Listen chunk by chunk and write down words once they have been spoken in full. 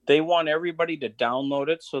They want everybody to download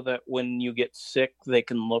it so that when you get sick, they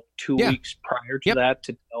can look 2 weeks prior to that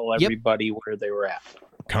to tell everybody where they were at.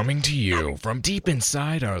 Coming to you from deep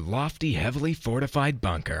inside our lofty, heavily fortified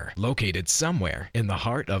bunker, located somewhere in the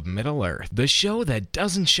heart of Middle Earth, the show that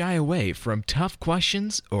doesn't shy away from tough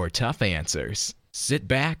questions or tough answers. Sit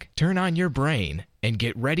back, turn on your brain, and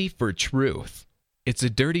get ready for truth. It's a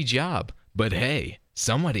dirty job, but hey,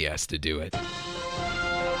 somebody has to do it.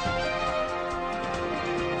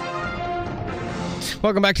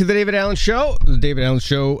 Welcome back to the David Allen Show,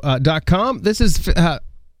 thedavidallenshow.com. This is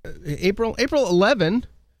April 11,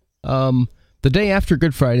 the day after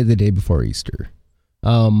Good Friday, the day before Easter.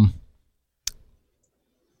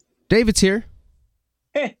 David's here.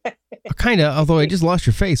 Kind of, although I just lost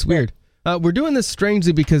your face. Weird. We're doing this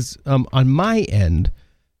strangely because on my end,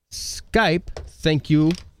 Skype, thank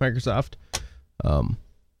you, Microsoft,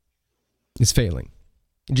 is failing.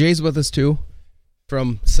 Jay's with us too,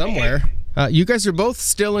 from somewhere. You guys are both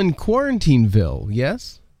still in Quarantineville,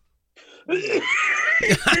 yes?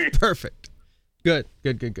 Perfect. Good.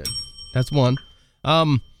 That's one.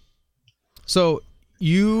 So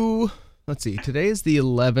you, let's see, today is the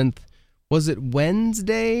 11th. Was it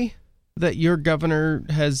Wednesday that your governor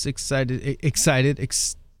has decided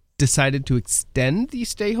to extend the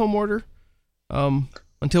stay-home order?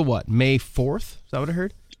 Until what? May 4th? Is that what I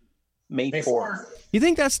heard? May 4th. You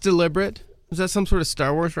think that's deliberate? Is that some sort of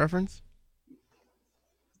Star Wars reference?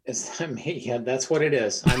 Yeah, that's what it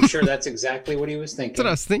is. I'm sure that's exactly what he was thinking. That's what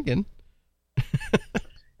I was thinking.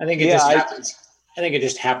 I think it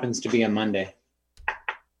just happens to be a Monday.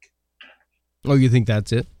 Oh, you think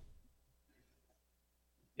that's it?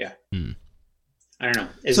 Yeah. I don't know.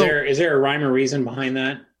 Is there a rhyme or reason behind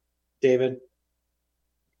that, David?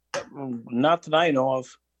 Not that I know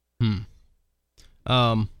of.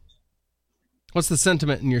 What's the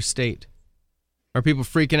sentiment in your state? Are people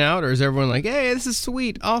freaking out, or is everyone like, "Hey, this is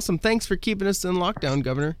sweet, awesome, thanks for keeping us in lockdown,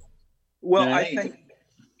 Governor"? Well, I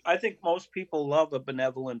think most people love a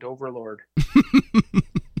benevolent overlord.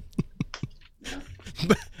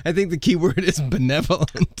 I think the key word is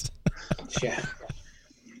benevolent. Yeah.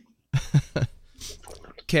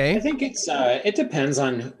 Okay. I think it depends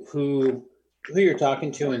on who you're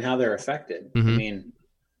talking to and how they're affected. Mm-hmm. I mean,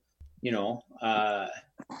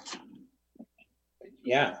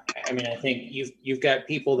 yeah. I mean, I think you've got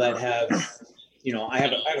people that have, I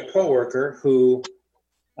have a coworker who,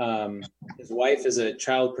 his wife is a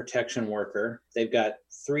child protection worker. They've got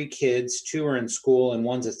 3 kids, 2 are in school and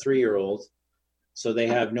one's a 3-year-old. So they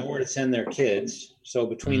have nowhere to send their kids. So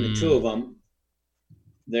between the two of them,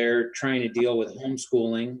 they're trying to deal with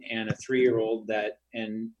homeschooling and a 3-year-old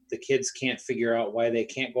and the kids can't figure out why they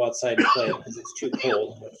can't go outside and play because it's too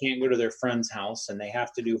cold. They can't go to their friend's house and they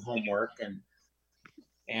have to do homework.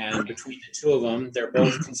 And between the two of them, they're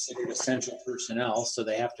both considered essential personnel. So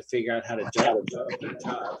they have to figure out how to juggle their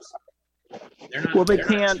jobs. They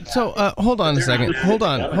can't. So hold on a second. Hold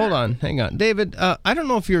on. Hang on. David, I don't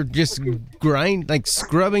know if you're just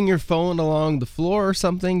scrubbing your phone along the floor or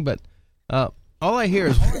something, but all I hear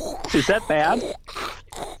is... Is that bad?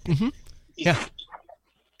 Mm-hmm. Yeah.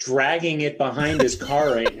 Dragging it behind his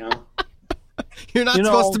car right now. You're not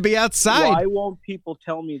supposed to be outside. Why won't people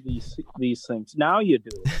tell me these things? Now you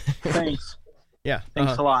do. Thanks. Yeah.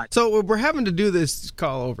 Thanks a lot. So we're having to do this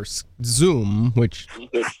call over Zoom, which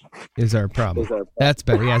is our problem. That's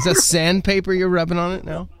better. Yeah. Is that sandpaper you're rubbing on it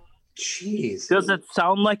now? Jeez. Does it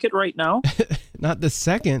sound like it right now? Not the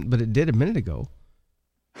second, but it did a minute ago.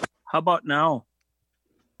 How about now?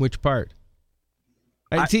 Which part?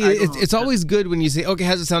 It's always good when you say, okay,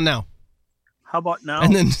 how's it sound now? How about now?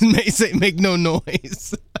 And then make no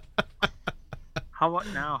noise. How about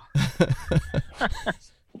now?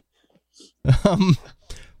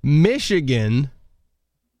 Michigan,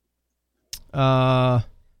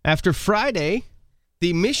 after Friday,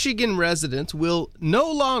 the Michigan residents will no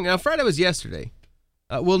longer, now Friday was yesterday,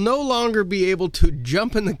 will no longer be able to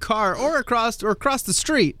jump in the car or across the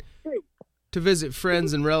street to visit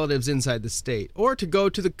friends and relatives inside the state, or to go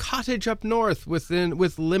to the cottage up north with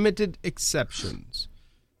limited exceptions.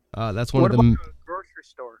 That's one of the grocery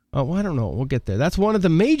store. Oh, well, I don't know. We'll get there. That's one of the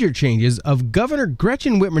major changes of Governor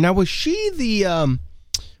Gretchen Whitmer. Now, was she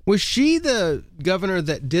the governor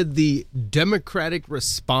that did the Democratic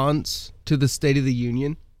response to the State of the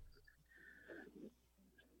Union?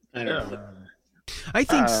 I don't know. I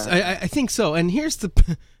think so. And here's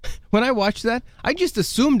when I watched that, I just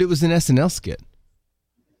assumed it was an SNL skit,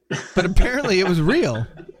 but apparently it was real.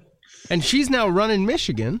 And she's now running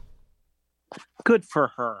Michigan. Good for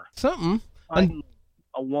her. Something. I'm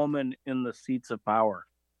a woman in the seats of power.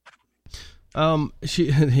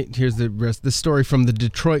 Here's the rest. The story from the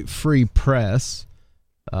Detroit Free Press.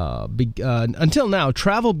 Until now,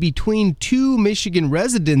 travel between two Michigan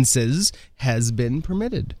residences has been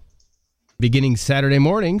permitted. Beginning Saturday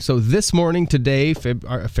morning, so this morning, today,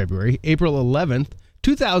 February, April 11th,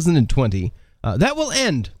 2020, that will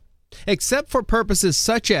end, except for purposes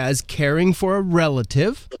such as caring for a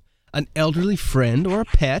relative, an elderly friend, or a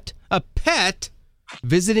pet,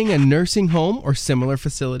 visiting a nursing home or similar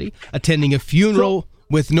facility, attending a funeral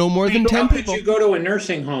with no more than 10 people. How could you go to a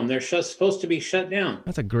nursing home? They're supposed to be shut down.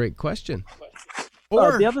 That's a great question.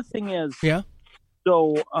 Or the other thing is, yeah.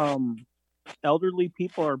 So elderly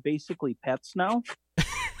people are basically pets now.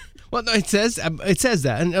 Well, no, it says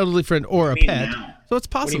that an elderly friend or a pet, now? So it's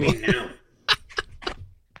possible. What do you mean now?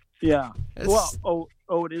 Yeah. Well,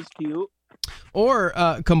 it is cute. Or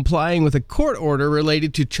complying with a court order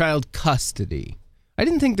related to child custody. I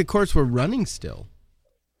didn't think the courts were running still.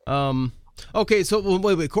 Okay, so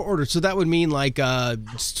wait, court order. So that would mean like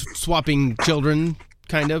swapping children,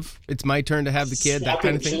 kind of. It's my turn to have the kid, that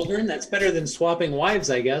kind of thing. Children? That's better than swapping wives,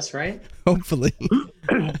 I guess, right? Hopefully.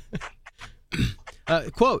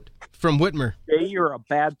 Quote from Whitmer. Hey, you're a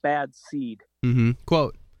bad seed. Mm-hmm.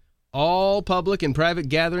 Quote, all public and private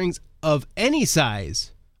gatherings of any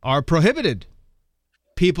size are prohibited.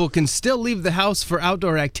 People can still leave the house for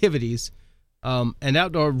outdoor activities, and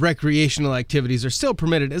outdoor recreational activities are still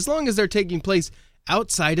permitted as long as they're taking place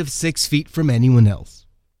outside of 6 feet from anyone else.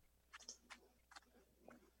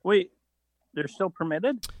 Wait, they're still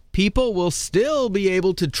permitted? People will still be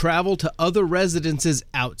able to travel to other residences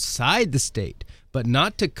outside the state, but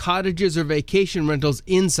not to cottages or vacation rentals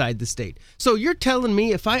inside the state. So you're telling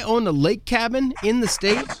me if I own a lake cabin in the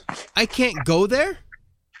state, I can't go there?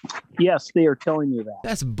 Yes, they are telling you that.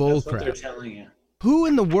 That's bullcrap. That's what they're telling you. Who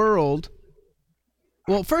in the world?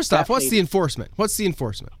 Well, first off, what's the enforcement?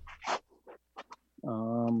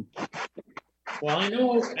 Well, I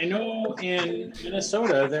know in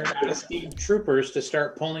Minnesota, they're asking troopers to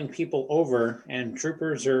start pulling people over, and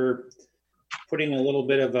troopers are putting a little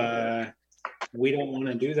bit of a we don't want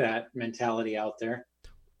to do that mentality out there.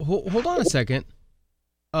 Hold on a second.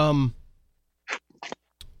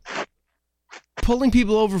 Pulling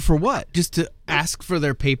people over for what? Just to ask for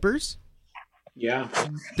their papers? Yeah.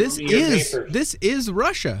 This is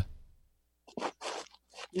Russia.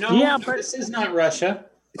 No, but this is not Russia.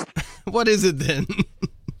 What is it then?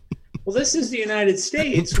 Well, this is the United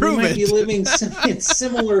States. Prove we might it. be living in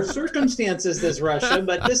similar circumstances as Russia,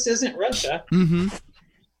 but this isn't Russia. Mm-hmm.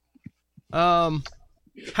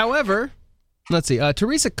 However, let's see.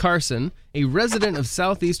 Teresa Carson, a resident of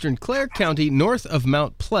southeastern Clare County, north of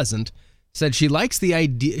Mount Pleasant, said she likes the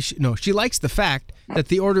fact that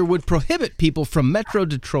the order would prohibit people from Metro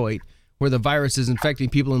Detroit, where the virus is infecting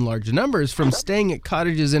people in large numbers, from staying at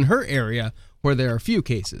cottages in her area where there are few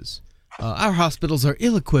cases. Our hospitals are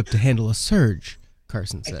ill-equipped to handle a surge,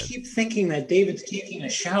 Carson said. I keep thinking that David's taking a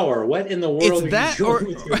shower. What in the world are you doing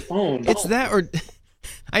with your phone? It's that or...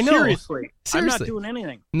 I know. Seriously. I'm not doing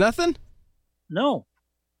anything. Nothing? No.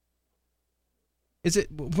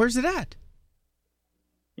 Where's it at?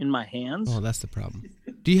 In my hands. Oh, that's the problem.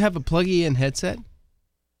 Do you have a plug-in headset?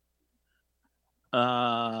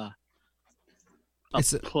 A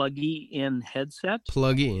plug-in headset?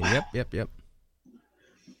 Plug-in. Yep.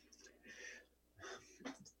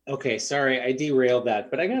 Okay, sorry, I derailed that,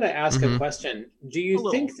 but I got to ask a question. Do you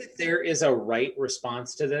think that there is a right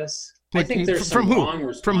response to this? I think there's some wrong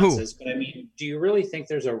responses, but I mean, do you really think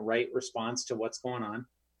there's a right response to what's going on?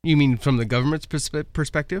 You mean from the government's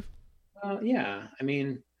perspective? Yeah. I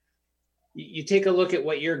mean, you take a look at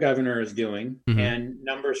what your governor is doing, and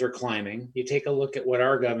numbers are climbing. You take a look at what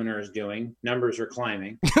our governor is doing, numbers are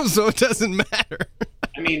climbing. So it doesn't matter.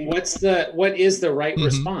 I mean, what is the right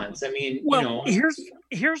response? I mean, well,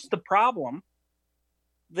 here's the problem.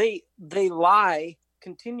 They lie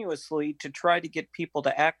continuously to try to get people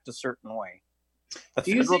to act a certain way. The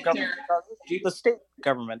federal government does it, the state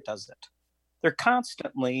government does it. They're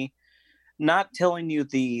constantly not telling you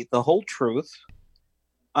the whole truth.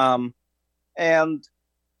 And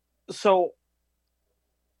so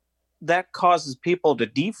that causes people to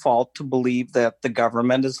default to believe that the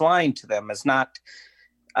government is lying to them, is not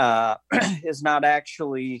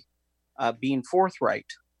actually being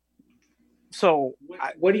forthright. So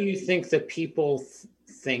what do you think that people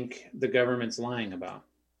think the government's lying about?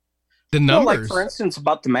 The numbers. Well, like, for instance,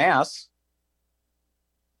 about the mass.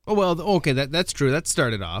 Oh, well, okay, that's true. That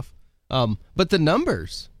started off. But the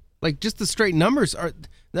numbers, like just the straight numbers are,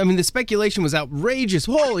 I mean, the speculation was outrageous.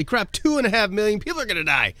 Holy crap, 2.5 million people are going to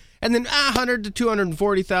die. And then 100 to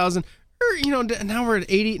 240,000. Now we're at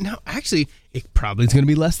 80. Now, actually, it probably is going to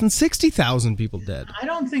be less than 60,000 people dead. I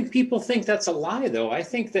don't think people think that's a lie, though. I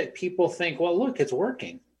think that people think, well, look, it's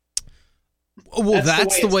working. Well,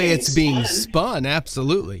 that's the way it's being spun.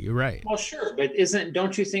 Absolutely. You're right. Well, sure. But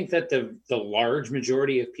don't you think that the large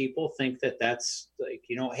majority of people think that that's like,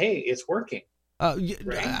 hey, it's working?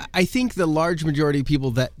 Right? I think the large majority of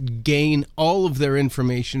people that gain all of their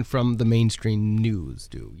information from the mainstream news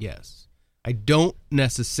do. Yes. I don't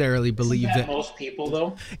necessarily believe that most people,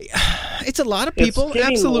 though. It's a lot of people. It's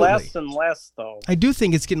getting absolutely. less and less, though. I do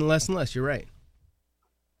think it's getting less and less. You're right.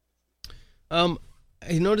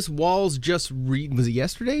 I noticed Walls was it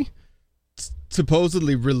yesterday?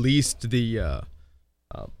 Supposedly released the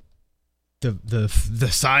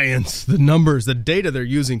science, the numbers, the data they're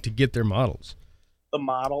using to get their models. The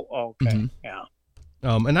model, okay, Mm-hmm. yeah.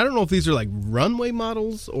 And I don't know if these are like runway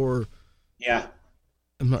models or. Yeah,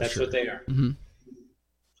 I'm not that's sure. what they are.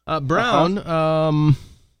 Mm-hmm. Brown.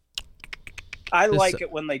 I like it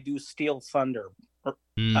when they do Steel Thunder.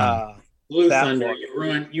 Blue Thunder.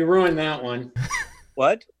 You ruined that one.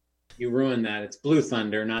 What? You ruined that. It's Blue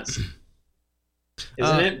Thunder, not.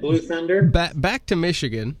 Isn't it Blue Thunder? Back to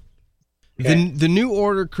Michigan. Okay. The new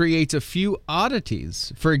order creates a few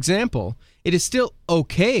oddities. For example, it is still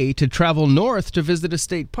okay to travel north to visit a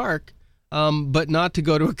state park, but not to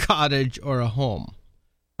go to a cottage or a home.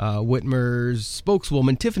 Whitmer's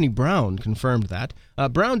spokeswoman, Tiffany Brown, confirmed that.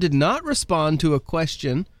 Brown did not respond to a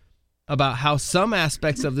question about how some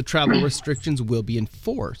aspects of the travel restrictions will be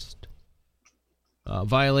enforced.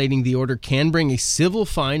 Violating the order can bring a civil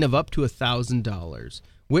fine of up to $1,000.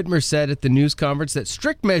 Whitmer said at the news conference that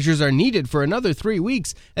strict measures are needed for another 3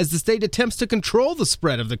 weeks as the state attempts to control the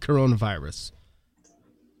spread of the coronavirus.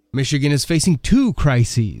 Michigan is facing 2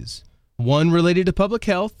 crises, one related to public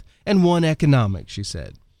health and one economic, she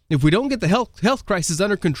said. If we don't get the health crisis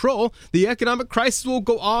under control, the economic crisis will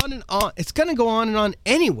go on and on. It's going to go on and on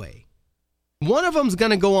anyway. One of them's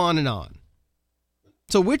going to go on and on.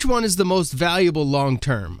 So which one is the most valuable long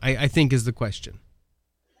term, I think is the question.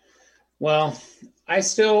 Well, I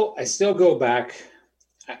still go back.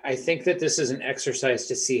 I think that this is an exercise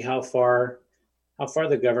to see how far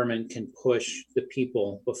the government can push the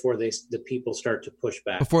people before the people start to push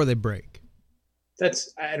back. Before they break.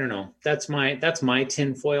 I don't know. That's my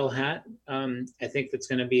tinfoil hat. I think that's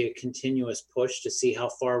going to be a continuous push to see how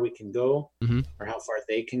far we can go, or how far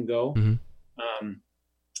they can go.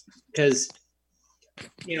 Because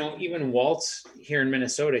even Waltz here in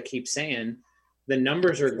Minnesota keeps saying the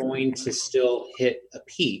numbers are going to still hit a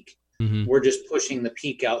peak. We're just pushing the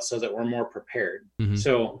peak out so that we're more prepared.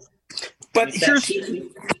 So, but here's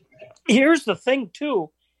the thing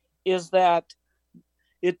too, is that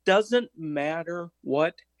it doesn't matter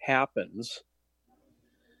what happens.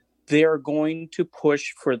 They're going to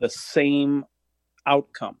push for the same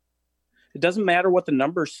outcome. It doesn't matter what the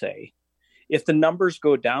numbers say. If the numbers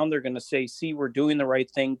go down, they're going to say, see, we're doing the right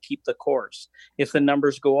thing. Keep the course. If the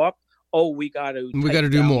numbers go up, we got to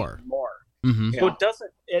do more. So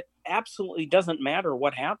it absolutely doesn't matter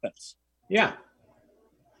what happens. Yeah.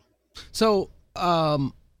 So,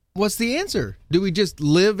 what's the answer? Do we just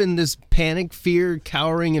live in this panic, fear,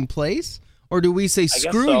 cowering in place? Or do we say,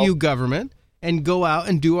 screw you, government, and go out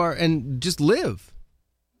and and just live?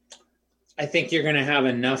 I think you're going to have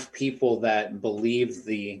enough people that believe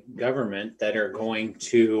the government that are going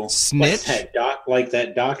to snitch, like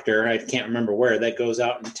that doctor. I can't remember where that goes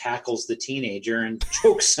out and tackles the teenager and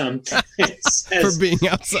chokes him for being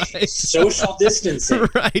outside. Social distancing,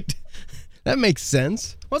 right? That makes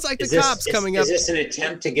sense. Well, it's like the cops coming up. Is this an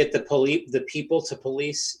attempt to get the people to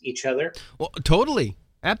police each other? Well, totally.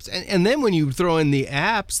 And then when you throw in the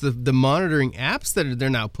apps, the monitoring apps that they're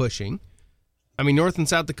now pushing. I mean, North and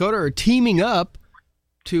South Dakota are teaming up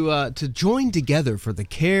to join together for the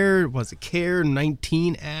CARE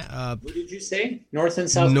 19? What did you say? North and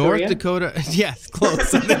South Korea? Dakota. Yes,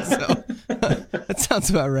 close. I think so. That sounds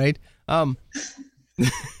about right.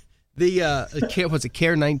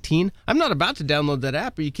 CARE 19? I'm not about to download that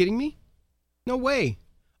app. Are you kidding me? No way.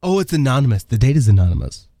 Oh, it's anonymous. The data's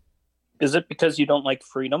anonymous. Is it because you don't like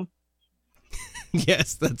freedom?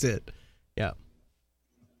 Yes, that's it. Yeah.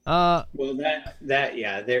 Well,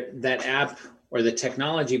 that app or the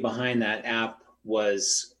technology behind that app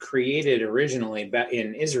was created originally back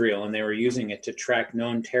in Israel, and they were using it to track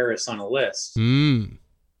known terrorists on a list. And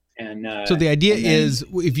so the idea is,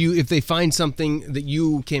 if they find something that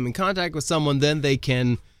you came in contact with someone, then they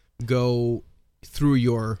can go through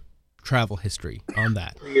your travel history on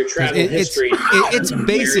that. Your travel history. It's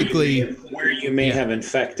basically where you may have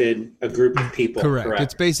infected a group of people. Correct.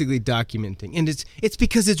 It's basically documenting. And it's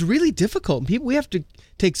because it's really difficult. We have to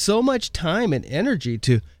take so much time and energy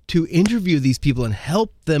to interview these people and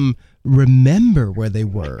help them remember where they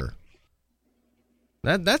were.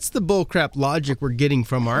 That's the bullcrap logic we're getting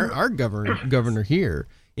from our governor here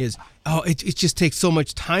is, it just takes so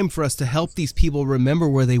much time for us to help these people remember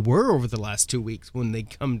where they were over the last 2 weeks when they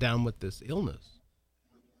come down with this illness.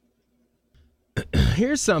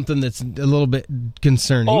 Here's something that's a little bit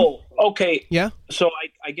concerning. Oh, okay. Yeah? So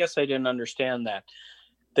I guess I didn't understand that.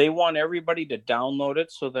 They want everybody to download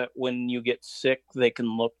it so that when you get sick, they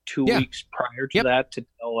can look 2 weeks prior to that to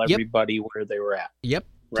tell everybody where they were at. Yep.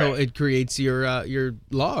 Right. So it creates your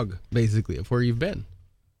log, basically, of where you've been.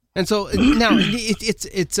 And so now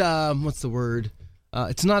it's what's the word?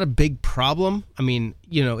 It's not a big problem. I mean,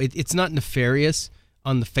 it's not nefarious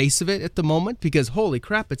on the face of it at the moment because holy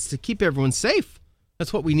crap, it's to keep everyone safe.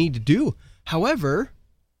 That's what we need to do. However,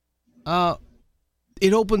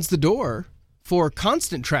 it opens the door for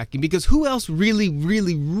constant tracking because who else really,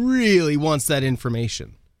 really, really wants that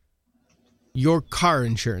information? Your car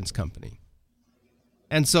insurance company.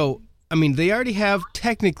 And so, I mean, they already have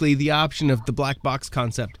technically the option of the black box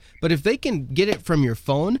concept, but if they can get it from your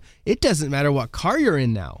phone, it doesn't matter what car you're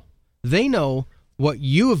in now. They know what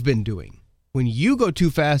you have been doing. When you go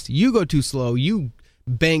too fast, you go too slow, you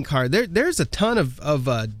bank hard. There's a ton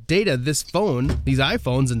of data this phone, these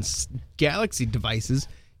iPhones and Galaxy devices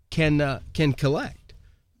can collect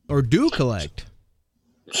or do collect.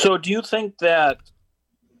 So do you think that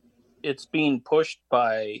it's being pushed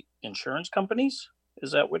by insurance companies?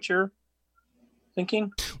 Is that what you're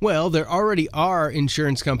thinking? Well, there already are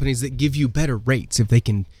insurance companies that give you better rates if they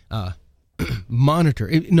can monitor.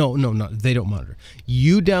 No, they don't monitor.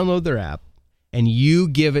 You download their app and you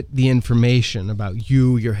give it the information about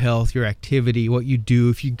you, your health, your activity, what you do,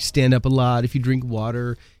 if you stand up a lot, if you drink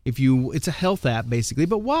water, it's a health app basically.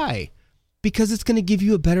 But why? Because it's going to give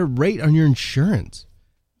you a better rate on your insurance.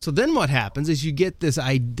 So then what happens is you get this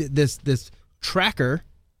tracker.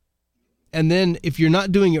 And then if you're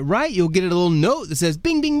not doing it right, you'll get a little note that says,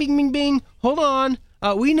 bing, bing, bing, bing, bing. Hold on.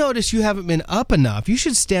 We notice you haven't been up enough. You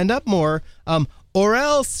should stand up more, or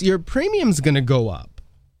else your premium's going to go up.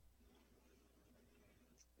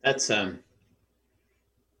 That's a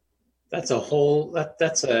whole,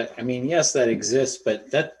 I mean, yes, that exists, but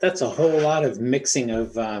that's a whole lot of mixing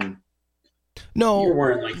of, no, you're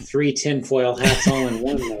wearing like 3 tinfoil hats all in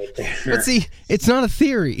one right there. But see, it's not a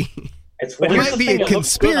theory. It might be a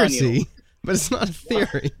conspiracy, but it's not a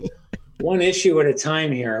theory. One issue at a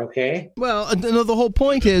time here, okay? Well, no, the whole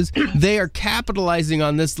point is they are capitalizing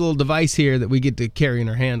on this little device here that we get to carry in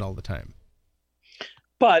our hand all the time.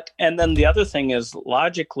 But, and then the other thing is,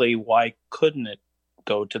 logically, why couldn't it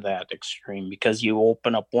go to that extreme? Because you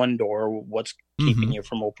open up one door, what's keeping you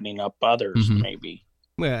from opening up others, maybe?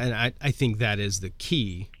 Well, and I think that is the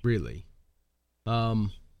key, really.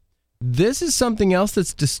 This is something else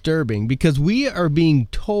that's disturbing because we are being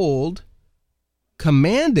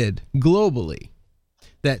commanded globally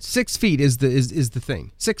that 6 feet is the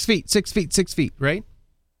thing. 6 feet, 6 feet, 6 feet, right?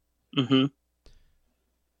 Mm-hmm.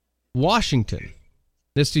 Washington.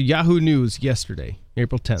 This to Yahoo News yesterday,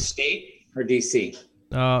 April 10th. State or DC?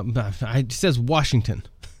 It says Washington.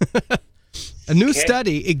 A new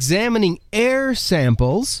study examining air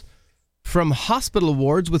samples from hospital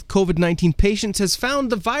wards with COVID-19 patients has found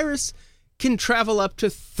the virus can travel up to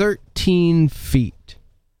 13 feet.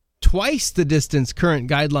 Twice the distance current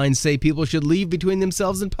guidelines say people should leave between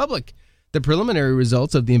themselves and public. The preliminary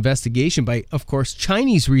results of the investigation by, of course,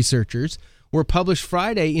 Chinese researchers were published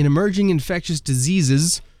Friday in Emerging Infectious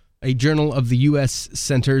Diseases, a journal of the U.S.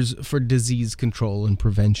 Centers for Disease Control and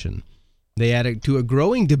Prevention. They added to a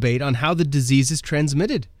growing debate on how the disease is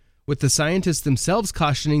transmitted, with the scientists themselves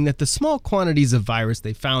cautioning that the small quantities of virus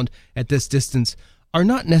they found at this distance are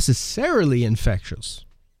not necessarily infectious.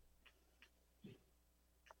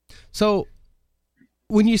 So,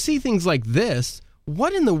 when you see things like this,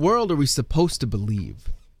 what in the world are we supposed to believe?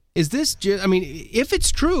 Is this just, I mean, if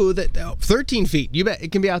it's true that 13 feet, you bet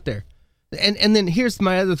it can be out there. And then here's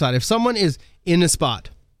my other thought. If someone is in a spot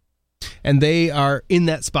and they are in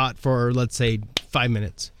that spot for, let's say, 5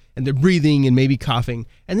 minutes, and they're breathing and maybe coughing,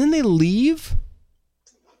 and then they leave,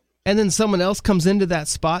 and then someone else comes into that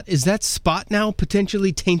spot, is that spot now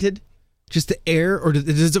potentially tainted? Just the air, or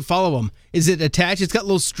does it follow them? Is it attached? It's got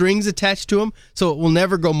little strings attached to them, so it will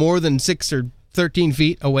never go more than 6 or 13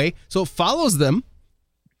 feet away. So it follows them.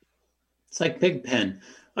 It's like Pigpen.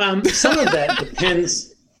 Some of that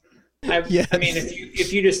depends. Yes. I mean,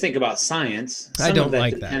 if you just think about science, I don't of that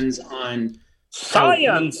like depends that. on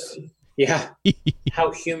science. Yeah.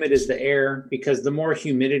 How humid is the air? Because the more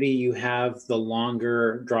humidity you have, the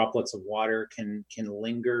longer droplets of water can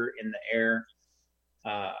linger in the air.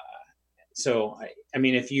 So I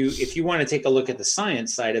mean, if you want to take a look at the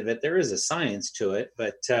science side of it, there is a science to it.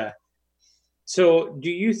 But so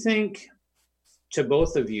do you think, to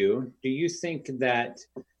both of you, do you think that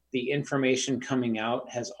the information coming out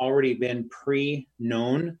has already been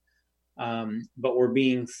pre-known, but we're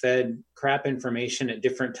being fed crap information at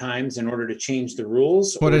different times in order to change the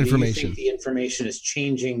rules? What or information? Do you think the information is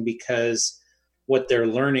changing because what they're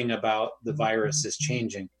learning about the virus is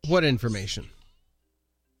changing? What information?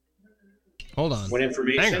 Hold on. What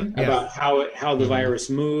information? Yeah. About how the virus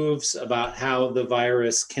moves, about how the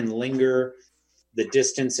virus can linger, the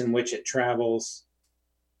distance in which it travels.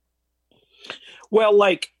 Well,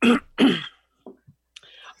 like,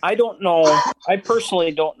 I don't know. I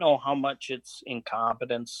personally don't know how much it's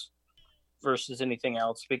incompetence versus anything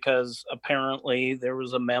else, because apparently there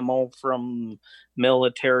was a memo from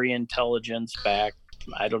military intelligence back,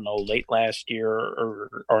 I don't know, late last year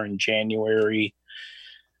or in January,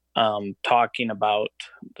 talking about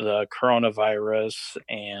the coronavirus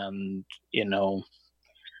and,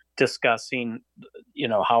 discussing,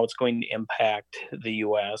 how it's going to impact the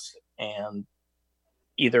U.S. and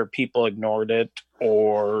either people ignored it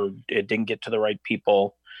or it didn't get to the right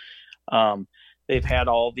people. They've had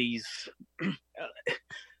all these,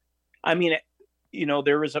 I mean,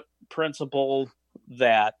 there is a principle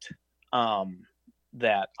that,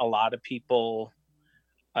 that a lot of people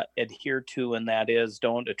adhere to, and that is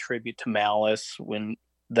don't attribute to malice when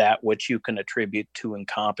that which you can attribute to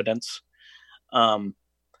incompetence.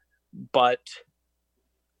 But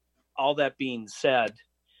all that being said,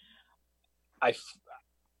 I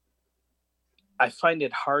find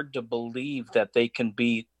it hard to believe that they can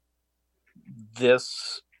be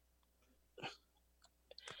this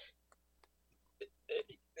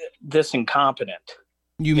incompetent.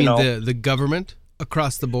 You mean the government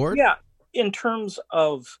across the board? Yeah, in terms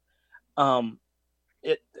of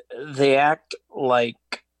they act like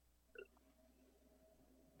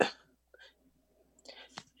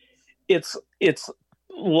it's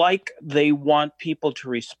like they want people to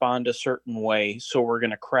respond a certain way, so we're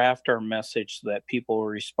going to craft our message so that people will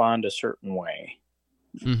respond a certain way,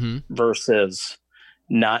 versus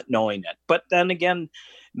not knowing it. But then again,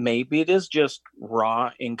 maybe it is just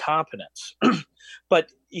raw incompetence.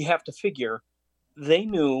 But you have to figure they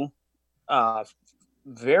knew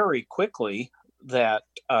very quickly that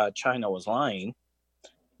China was lying.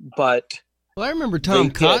 But well, I remember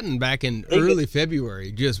Tom Cotton back in early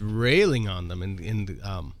February just railing on them in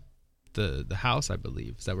the House, I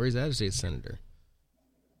believe. Is that where he's at? State senator.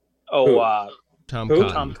 Oh, Tom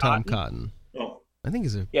Cotton. Oh, I think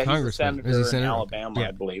he's a congressman. He's a senator in Alabama,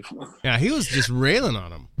 I believe. Yeah, he was just railing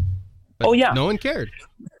on him. But no one cared.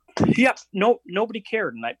 Yeah, nobody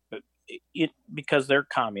cared, and because they're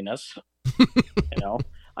communists.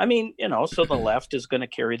 I mean, so the left is going to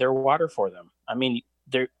carry their water for them. I mean,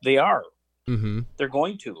 they are. Mm-hmm. They're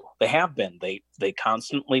going to. They have been. They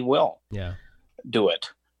constantly will. Yeah. Do it.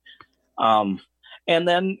 And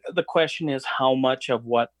then the question is, how much of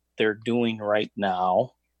what they're doing right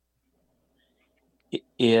now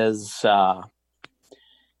is are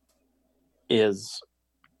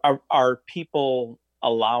people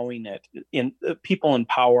allowing it? People in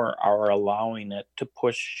power are allowing it to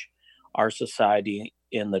push our society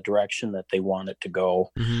in the direction that they want it to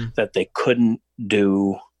go, that they couldn't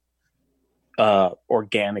do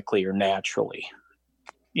organically or naturally.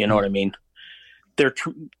 You know what I mean?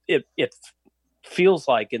 It feels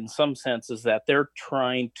like in some senses that they're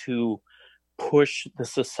trying to push the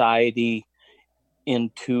society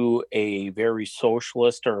into a very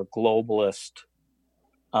socialist or globalist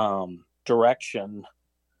direction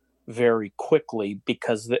very quickly,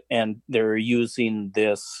 because they're using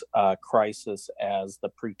this crisis as the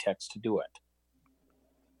pretext to do it.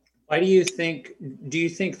 Why do you think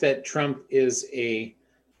that Trump is an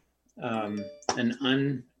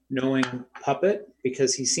unknowing puppet?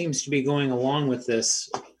 Because he seems to be going along with this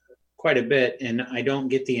quite a bit, and I don't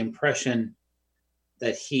get the impression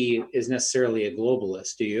that he is necessarily a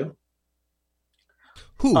globalist. Do you?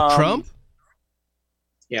 Who, Trump?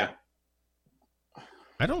 Yeah.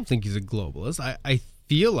 I don't think he's a globalist. I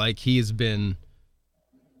feel like he has been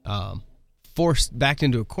backed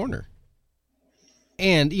into a corner.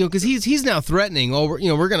 And, because he's now threatening, we're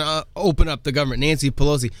going to open up the government. Nancy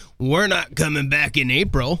Pelosi, we're not coming back in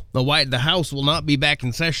April. The House will not be back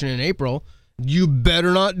in session in April. You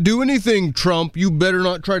better not do anything, Trump. You better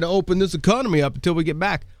not try to open this economy up until we get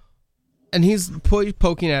back. And he's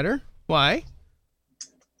poking at her. Why?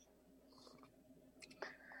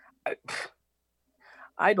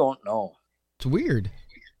 I don't know. It's weird.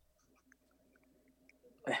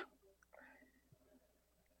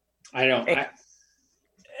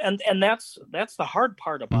 And that's the hard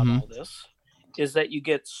part about all this, is that you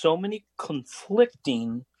get so many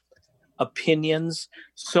conflicting opinions,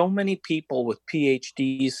 so many people with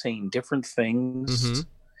PhDs saying different things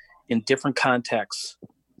in different contexts,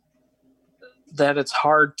 that it's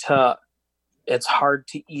hard to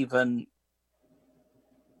even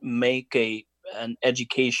make an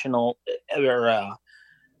educational or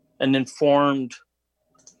an informed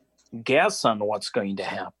guess on what's going to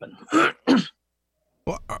happen.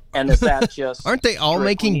 And is that just aren't they all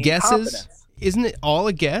making guesses? incompetence? Isn't it all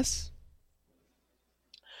a guess?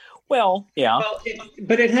 Well, yeah. Well,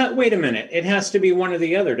 wait a minute. It has to be one or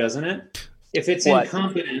the other, doesn't it? If it's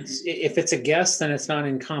incompetence, if it's a guess, then it's not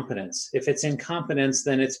incompetence. If it's incompetence,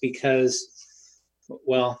 then it's because,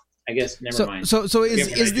 well, I guess never mind. So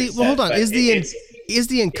is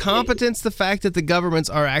the incompetence the fact that the governments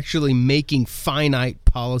are actually making finite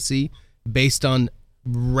policy based on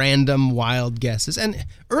random wild guesses? And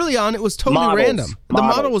early on it was totally random. The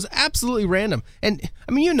model was absolutely random. And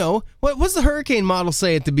I mean, what's the hurricane model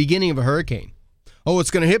say at the beginning of a hurricane? Oh,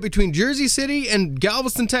 it's going to hit between Jersey City and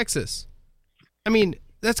Galveston, Texas. I mean,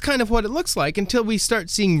 that's kind of what it looks like until we start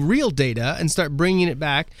seeing real data and start bringing it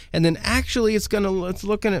back. And then actually it's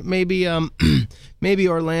looking at maybe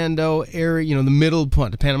Orlando area, the middle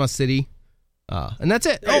point, Panama City. And that's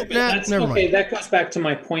it. Right, Never mind. That goes back to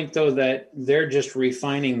my point, though, that they're just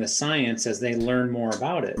refining the science as they learn more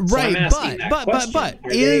about it. Right, so but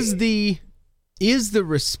is the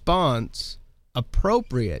response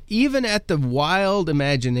appropriate, even at the wild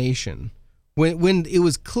imagination, when it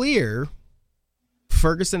was clear?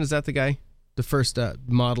 Ferguson, is that the guy, the first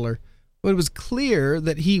modeler? When it was clear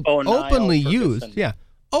that he openly used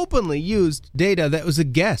data that was a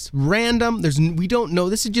guess, random. We don't know.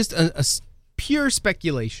 This is just a pure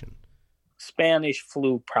speculation. Spanish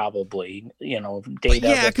flu, probably, data. But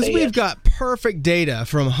yeah, because we've got perfect data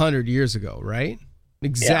from 100 years ago, right?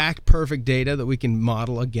 Exact perfect data that we can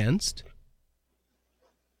model against.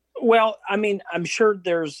 Well, I mean, I'm sure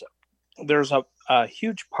there's a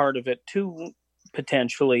huge part of it too.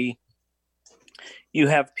 Potentially, you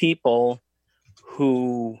have people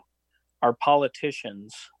who are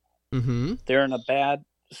politicians. They're in a bad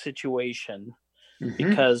situation.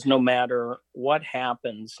 Because no matter what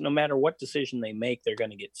happens, no matter what decision they make, they're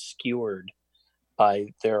going to get skewered by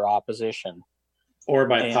their opposition. Or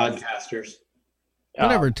by podcasters.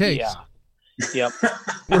 Whatever it takes. Yeah. Yep.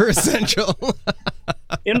 We're essential.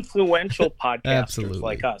 Influential podcasters Absolutely.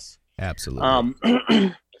 Like us.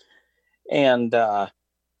 Absolutely. And,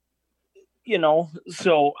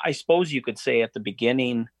 so I suppose you could say at the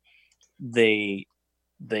beginning they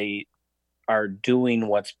are doing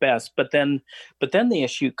what's best, but then the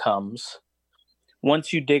issue comes,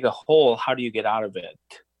 once you dig a hole, how do you get out of it?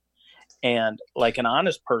 And like an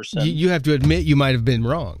honest person, you have to admit you might have been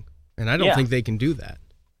wrong, and I don't think they can do that.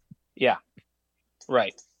 Yeah.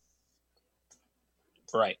 Right.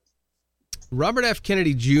 Robert F.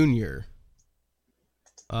 Kennedy Jr.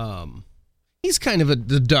 He's kind of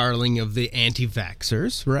the darling of the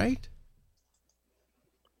anti-vaxxers, right?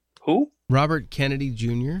 Who? Robert Kennedy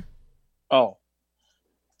Jr. Oh.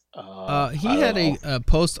 He had a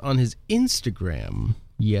post on his Instagram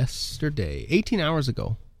yesterday, 18 hours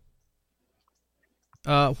ago.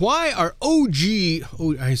 Why are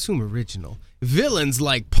I assume original, villains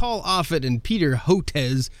like Paul Offit and Peter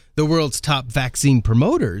Hotez, the world's top vaccine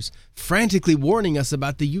promoters, frantically warning us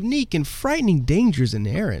about the unique and frightening dangers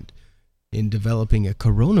inherent in developing a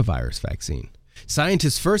coronavirus vaccine?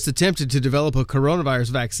 Scientists first attempted to develop a coronavirus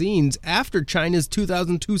vaccines after China's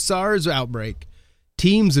 2002 SARS outbreak.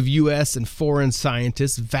 Teams of U.S. and foreign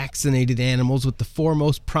scientists vaccinated animals with the four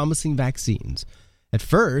most promising vaccines. At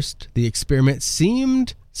first, the experiment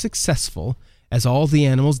seemed successful, as all the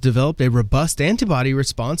animals developed a robust antibody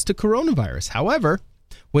response to coronavirus. However,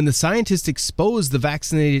 when the scientists exposed the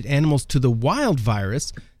vaccinated animals to the wild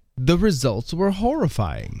virus, the results were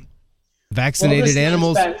horrifying. Vaccinated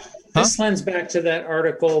animals... This lends back to that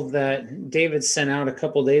article that David sent out a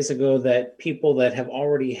couple days ago, that people that have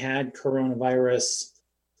already had coronavirus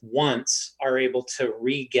once are able to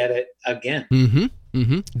re-get it again.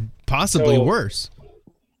 Possibly worse.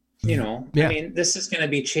 I mean, this is going to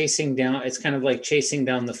be chasing down. It's kind of like chasing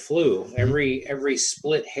down the flu. Every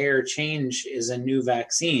split hair change is a new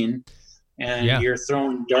vaccine. And you're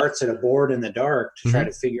throwing darts at a board in the dark to try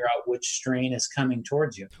to figure out which strain is coming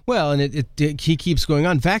towards you. Well, and he keeps going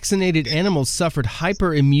on. Vaccinated animals suffered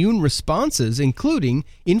hyperimmune responses, including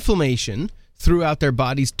inflammation, throughout their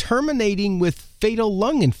bodies, terminating with fatal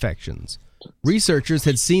lung infections. Researchers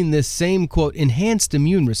had seen this same, quote, enhanced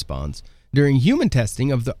immune response during human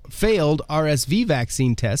testing of the failed RSV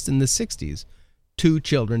vaccine test in the 60s. 2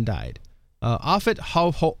 children died. Offit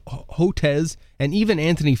Hotez and even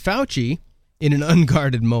Anthony Fauci, in an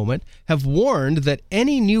unguarded moment, have warned that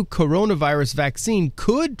any new coronavirus vaccine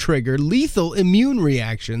could trigger lethal immune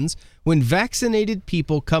reactions when vaccinated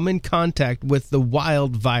people come in contact with the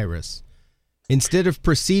wild virus. Instead of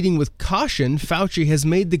proceeding with caution, Fauci has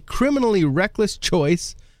made the criminally reckless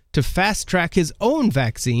choice to fast-track his own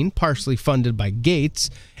vaccine, partially funded by Gates,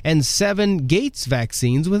 and 7 Gates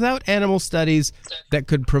vaccines without animal studies that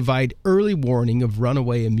could provide early warning of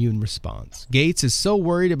runaway immune response. Gates is so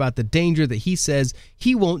worried about the danger that he says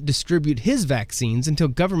he won't distribute his vaccines until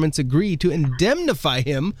governments agree to indemnify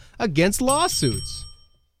him against lawsuits.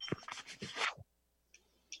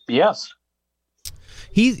 Yes.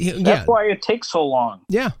 That's why it takes so long.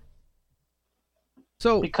 Yeah.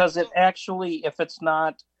 So because it actually, if it's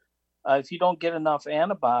not, if you don't get enough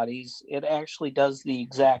antibodies, it actually does the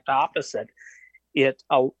exact opposite. It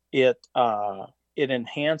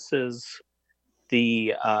enhances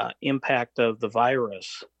the impact of the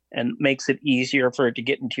virus and makes it easier for it to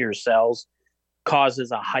get into your cells,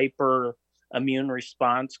 causes a hyper immune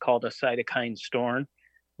response called a cytokine storm,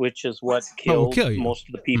 which is what killed most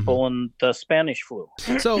of the people in the Spanish flu.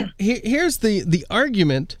 So here's the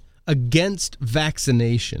argument against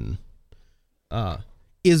vaccination.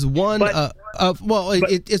 Is one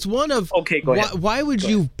it's one of okay. Go ahead. Why would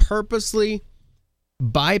you purposely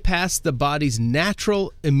bypass the body's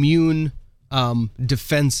natural immune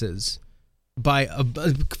defenses?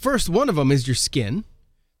 First, one of them is your skin.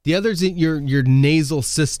 The other is your nasal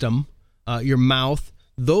system, your mouth.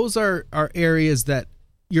 Those are areas that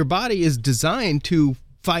your body is designed to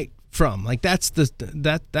fight from. Like that's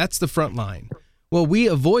the front line. Well, we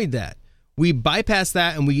avoid that. We bypass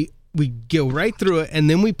that and we go right through it, and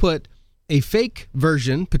then we put a fake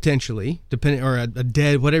version, potentially, depending, or a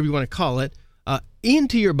dead, whatever you want to call it,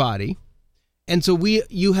 into your body. And so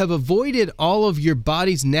you have avoided all of your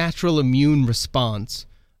body's natural immune response,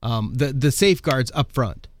 the safeguards up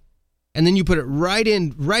front. And then you put it right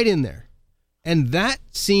in there. And that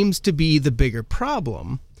seems to be the bigger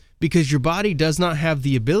problem, because your body does not have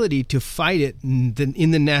the ability to fight it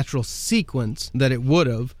in the natural sequence that it would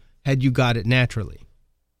have had you got it naturally.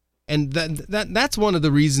 And that's one of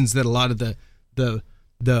the reasons that a lot of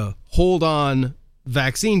the hold on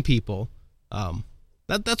vaccine people,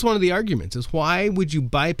 that's one of the arguments, is why would you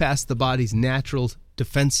bypass the body's natural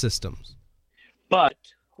defense systems? But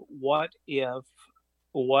what if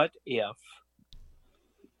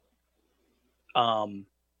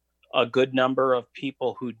a good number of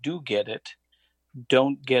people who do get it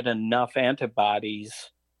don't get enough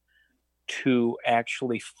antibodies to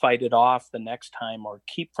actually fight it off the next time or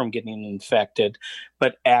keep from getting infected,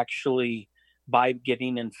 but actually by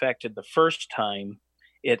getting infected the first time,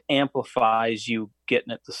 it amplifies you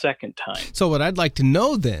getting it the second time. So what I'd like to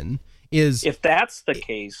know then is, if that's the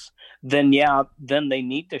case, then they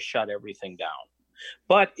need to shut everything down.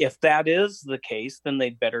 But if that is the case, then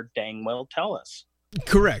they'd better dang well tell us.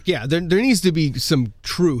 Correct. Yeah, there needs to be some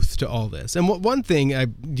truth to all this. And one thing,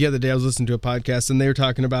 the other day I was listening to a podcast and they were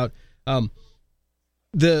talking about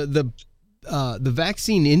the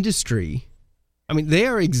vaccine industry. I mean, they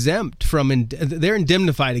are exempt from, they're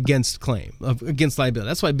indemnified against liability.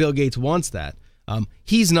 That's why Bill Gates wants that.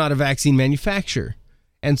 He's not a vaccine manufacturer.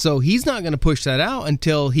 And so he's not going to push that out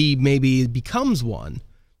until he maybe becomes one.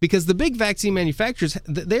 Because the big vaccine manufacturers,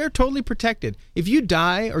 they are totally protected. If you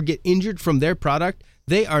die or get injured from their product,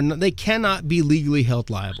 they cannot be legally held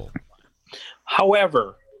liable.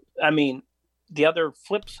 However, I mean, the other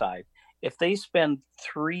flip side, if they spend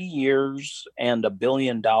 3 years and $1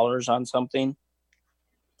 billion on something,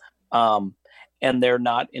 and they're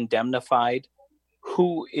not indemnified,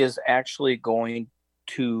 who is actually going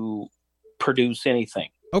to produce anything?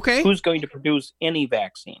 Okay. Who's going to produce any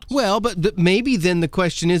vaccines? Well, but maybe then the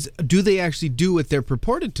question is, do they actually do what they're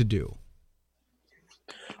purported to do?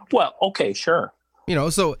 Well, okay, sure.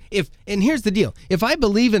 So and here's the deal. If I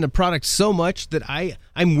believe in a product so much that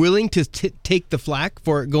I'm willing to take the flack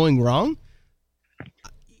for it going wrong,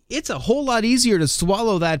 it's a whole lot easier to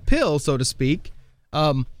swallow that pill, so to speak,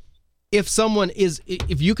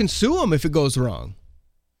 if you can sue them if it goes wrong.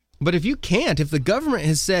 But if you can't, if the government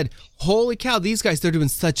has said, holy cow, these guys, they're doing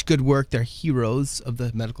such good work, they're heroes of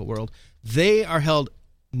the medical world, they are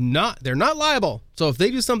they're not liable. So if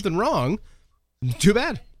they do something wrong, too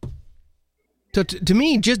bad. So to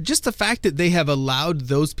me, just the fact that they have allowed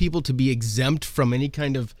those people to be exempt from any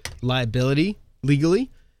kind of liability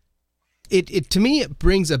legally it to me, it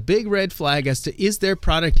brings a big red flag as to, is their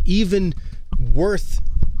product even worth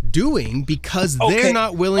doing, because they're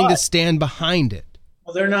not willing to stand behind it.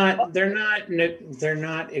 Well, they're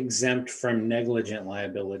not exempt from negligent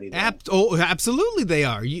liability. Absolutely they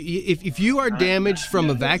are. If you are damaged from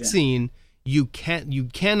a vaccine, you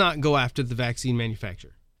cannot go after the vaccine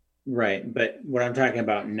manufacturer. Right, but what I'm talking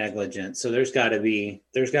about, negligent. So there's got to be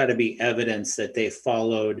evidence that they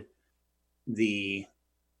followed the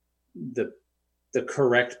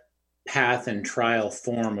correct path and trial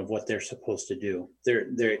form of what they're supposed to do.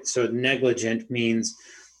 So negligent means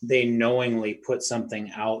they knowingly put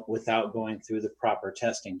something out without going through the proper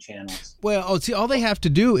testing channels. Well, see, all they have to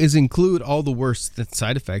do is include all the worst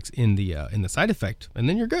side effects in the side effect, and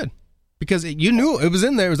then you're good, because you knew it was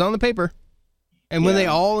in there, it was on the paper. And when they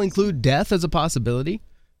all include death as a possibility,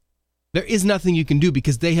 there is nothing you can do,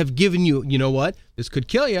 because they have given you, you know what, this could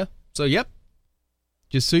kill you. So, yep,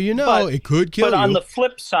 just so you know, it could kill you. But on the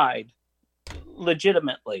flip side,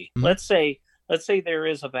 legitimately, let's say there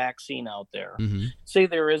is a vaccine out there. Mm-hmm. Say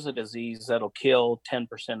there is a disease that'll kill 10%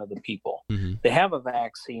 of the people. Mm-hmm. They have a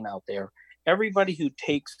vaccine out there. Everybody who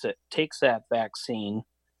takes that vaccine,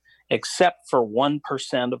 except for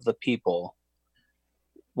 1% of the people,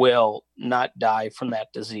 will not die from that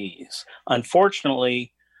disease.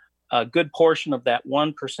 Unfortunately, a good portion of that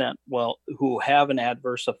 1% who have an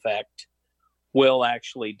adverse effect will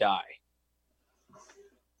actually die.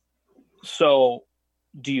 So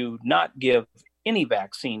do you not give any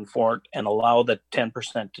vaccine for it and allow the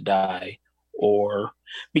 10% to die? Or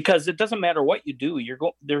because it doesn't matter what you do,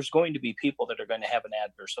 there's going to be people that are going to have an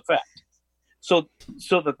adverse effect. So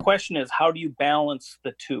the question is, how do you balance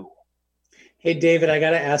the two? Hey, David, I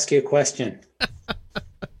got to ask you a question.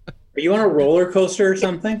 Are you on a roller coaster or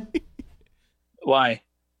something? Why?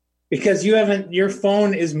 Because your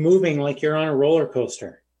phone is moving like you're on a roller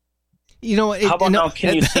coaster. You know, how about now?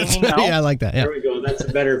 Can you see me now? Yeah, I like that. Yeah. There we go. That's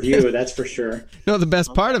a better view. That's for sure. No, the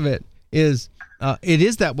best part of it is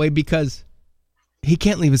that way because he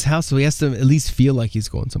can't leave his house, so he has to at least feel like he's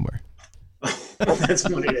going somewhere. That's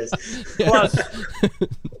what it is. Plus,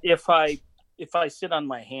 if I sit on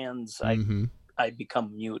my hands, I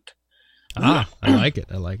become mute. I like it.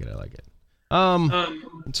 Sorry,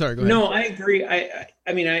 go ahead. No, I agree.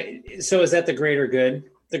 So is that the greater good?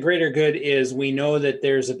 The greater good is we know that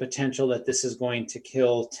there's a potential that this is going to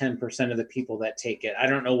kill 10% of the people that take it. I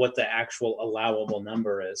don't know what the actual allowable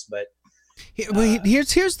number is, but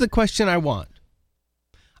here's the question I want.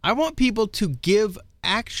 I want people to give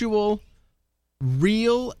actual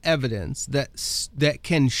real evidence that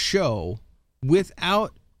can show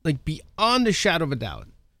without, like, beyond a shadow of a doubt,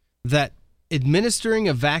 that administering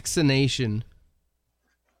a vaccination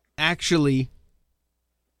actually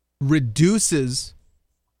reduces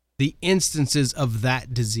the instances of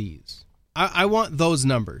that disease. I want those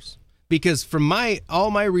numbers, because from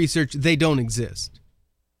all my research, they don't exist.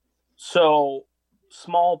 So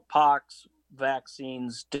smallpox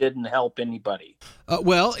vaccines didn't help anybody.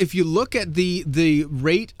 Well, if you look at the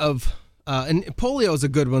rate of and polio is a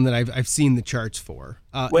good one that I've seen the charts for.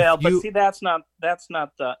 See, that's not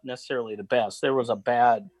necessarily the best. There was a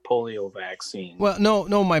bad polio vaccine. Well,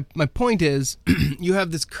 no. My point is, you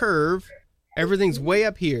have this curve. Everything's way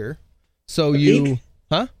up here. So peak?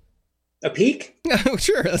 Huh? A peak?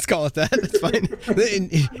 Sure, let's call it that. That's fine.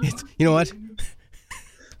 You know what?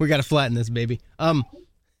 We got to flatten this, baby.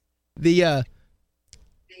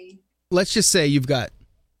 Let's just say you've got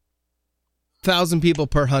 1,000 people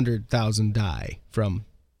per 100,000 die from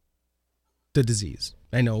the disease.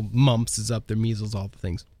 I know mumps is up there, measles, all the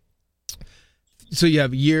things. So you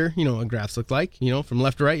have a year, what graphs look like, from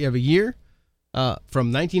left to right, you have a year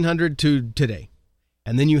from 1900 to today.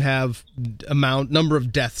 And then you have number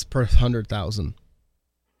of deaths per 100,000.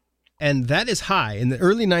 And that is high. In the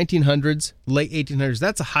early 1900s, late 1800s,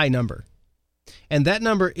 that's a high number. And that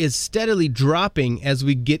number is steadily dropping as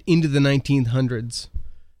we get into the 1900s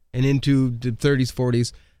and into the 30s,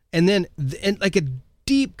 40s. And then like a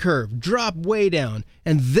deep curve, drop way down.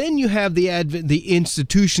 And then you have the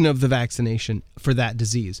institution of the vaccination for that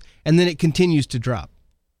disease. And then it continues to drop.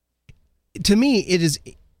 To me, it is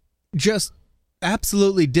just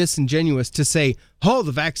absolutely disingenuous to say,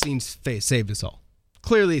 the vaccines saved us all.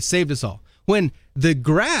 Clearly, it saved us all. When the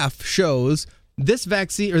graph shows this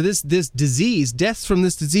vaccine or this disease, deaths from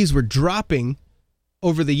this disease were dropping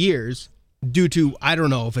over the years due to, I don't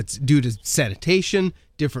know if it's due to sanitation,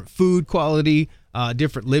 different food quality,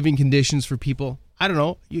 different living conditions for people. I don't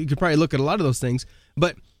know. You could probably look at a lot of those things.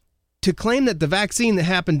 But to claim that the vaccine that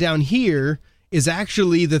happened down here is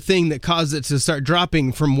actually the thing that caused it to start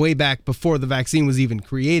dropping from way back before the vaccine was even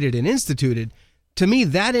created and instituted, to me,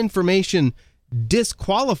 that information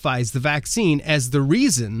disqualifies the vaccine as the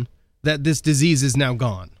reason that this disease is now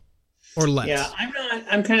gone or less. Yeah,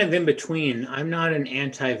 I'm kind of in between. I'm not an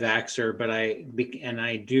anti-vaxxer, but I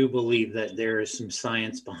do believe that there is some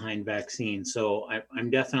science behind vaccines. So I'm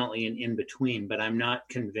definitely an in between, but I'm not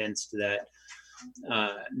convinced that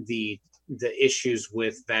the issues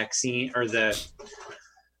with vaccine or that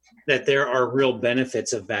there are real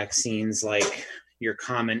benefits of vaccines like your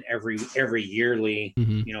common every yearly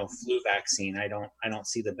flu vaccine. I don't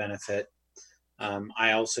see the benefit.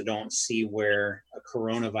 I also don't see where a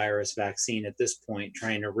coronavirus vaccine at this point,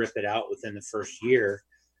 trying to rip it out within the first year,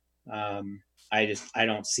 I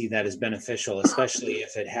don't see that as beneficial, especially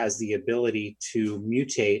if it has the ability to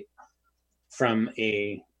mutate from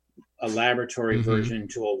a laboratory version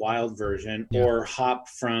to a wild version, or hop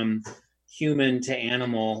from human to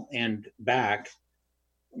animal and back.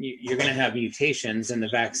 You're going to have mutations, and the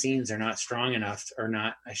vaccines are not strong enough,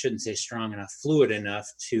 I shouldn't say strong enough, fluid enough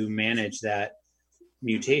to manage that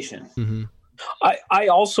mutation. Mm-hmm. I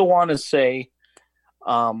also want to say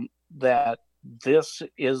that this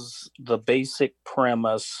is the basic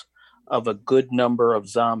premise of a good number of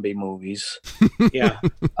zombie movies. Yeah.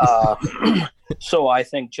 So I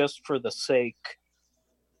think just for the sake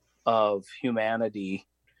of humanity,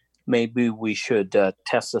 maybe we should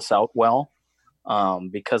test this out well,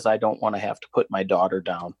 because I don't want to have to put my daughter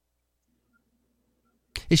down.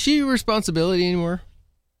 Is she your responsibility anymore?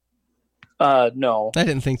 No. I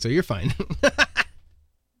didn't think so. You're fine.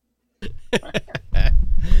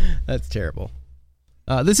 That's terrible.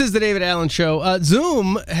 This is the David Allen Show.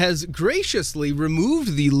 Zoom has graciously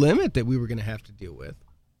removed the limit that we were going to have to deal with.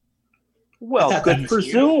 Well, good for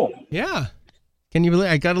Zoom. Yeah. Can you believe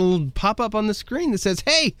I got a little pop-up on the screen that says,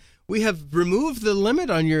 hey, we have removed the limit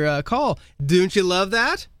on your call. Don't you love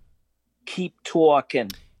that? Keep talking.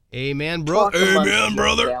 Amen, bro. Amen,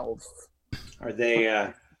 brother. Are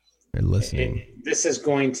they... They're listening. This is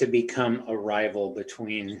going to become a rival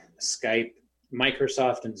between Skype,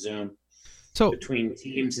 Microsoft, and Zoom. So between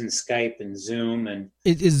Teams and Skype and Zoom, and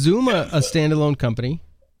is Zoom a standalone company?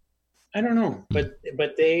 I don't know, but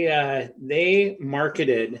they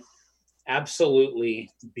marketed absolutely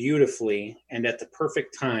beautifully, and at the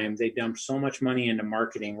perfect time. They dumped so much money into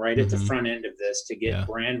marketing right at the front end of this to get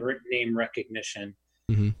brand name recognition.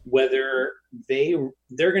 Whether they're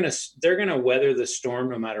gonna weather the storm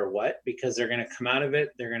no matter what, because they're gonna come out of it.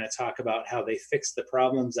 They're gonna talk about how they fixed the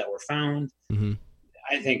problems that were found.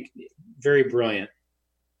 I think very brilliant.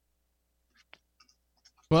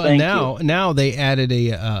 Well, now they added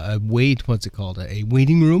a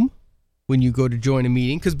waiting room when you go to join a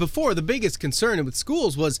meeting. Because before, the biggest concern with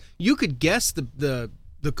schools was you could guess the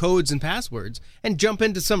codes and passwords and jump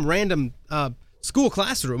into some random school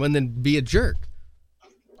classroom and then be a jerk.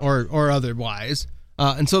 Or otherwise.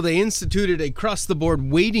 And so they instituted across the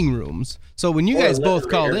board waiting rooms. So when you guys both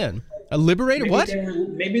called in, a liberator, what?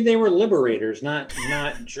 Maybe they were liberators, not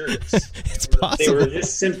jerks. It's possible. They were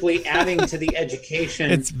just simply adding to the education.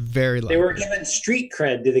 It's very likely. They were giving street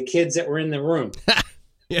cred to the kids that were in the room.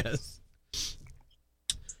 Yes.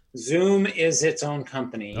 Zoom is its own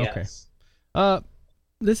company. Okay. Yes.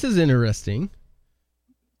 This is interesting.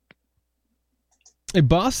 A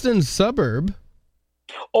Boston suburb.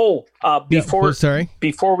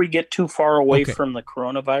 Before we get too far away from the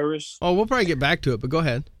coronavirus. Oh, we'll probably get back to it, but go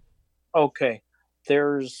ahead. Okay.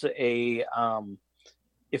 There's a,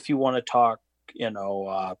 if you want to talk,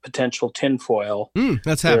 potential tinfoil.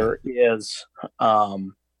 That's happening. There is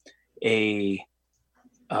a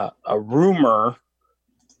rumor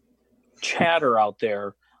chatter out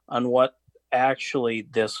there on what actually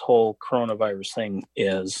this whole coronavirus thing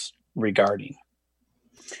is regarding.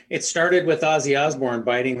 It started with Ozzy Osbourne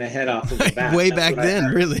biting the head off of the bat. Way back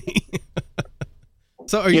then, really.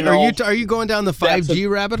 So are you going down the 5G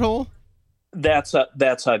rabbit hole? That's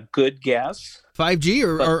a good guess. 5G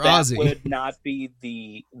or Ozzy? That would not be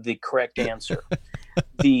the correct answer.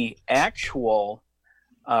 The actual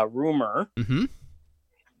rumor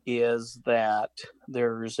is that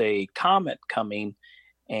there's a comet coming,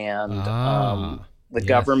 and the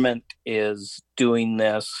government is doing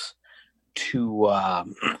this to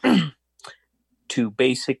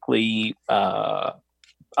basically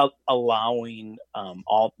allowing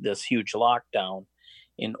all this huge lockdown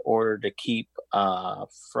in order to keep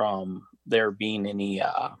from there being any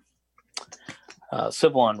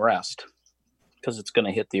civil unrest, because it's going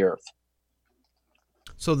to hit the earth.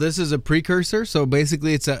 So this is a precursor. So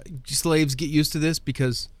basically, it's slaves get used to this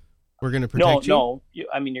because we're going to protect you. No.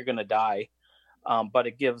 You're going to die, but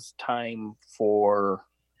it gives time for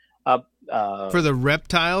the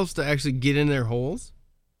reptiles to actually get in their holes.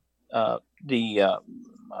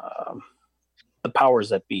 powers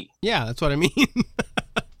that be. Yeah, that's what I mean.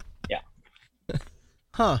 Yeah.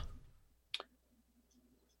 Huh.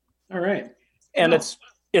 All right. And it's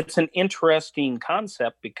an interesting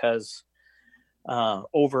concept because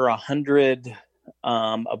over 100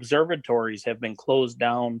 observatories have been closed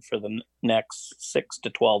down for the next 6 to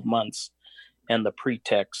 12 months, and the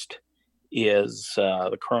pretext is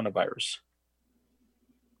the coronavirus.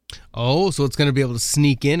 Oh, so it's going to be able to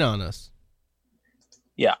sneak in on us.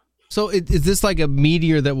 Yeah. So is this like a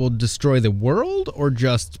meteor that will destroy the world or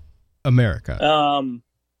just America?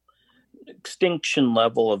 Extinction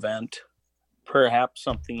level event, perhaps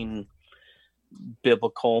something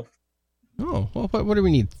biblical. Oh, well, what do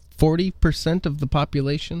we need? 40% of the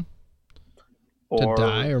population to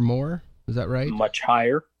die or more? Is that right? Much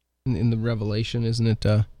higher. In the Revelation, isn't it?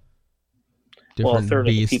 Well, a third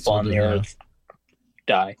of the people on the earth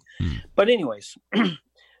die. But anyways,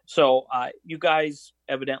 so you guys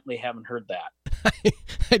evidently haven't heard that.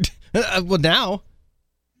 Well, now.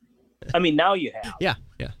 I mean, now you have. Yeah.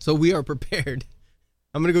 So we are prepared.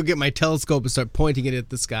 I'm going to go get my telescope and start pointing it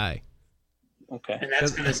at the sky. Okay. And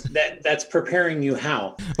that's preparing you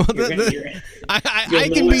how?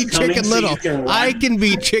 I can be Chicken Little. I can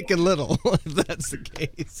be Chicken Little if that's the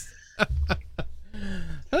case.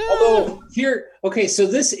 Although so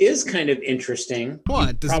this is kind of interesting.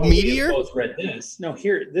 What? This meteor? You both read this. No,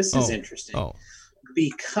 this is interesting. Oh.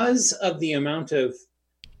 Because of the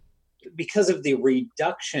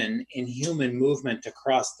reduction in human movement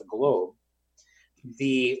across the globe,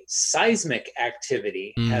 the seismic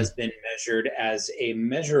activity has been measured as a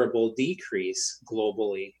measurable decrease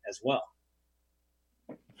globally as well.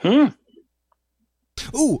 Ooh.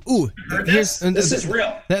 This is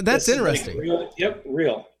real. That's interesting.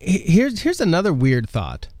 Real. Here's another weird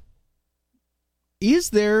thought.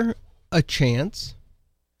 Is there a chance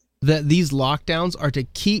that these lockdowns are to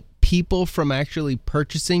keep people from actually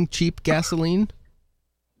purchasing cheap gasoline?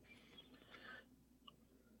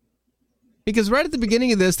 Because right at the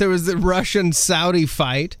beginning of this, there was the Russian-Saudi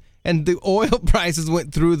fight, and the oil prices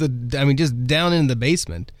went through just down in the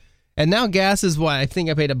basement. And now gas is what? I think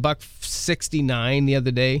I paid $1.69 the other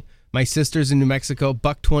day. My sister's in New Mexico,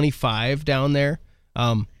 $1.25 down there.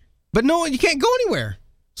 But no, you can't go anywhere.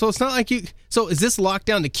 So it's not like you. So is this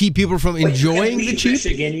lockdown to keep people from enjoying the cheap?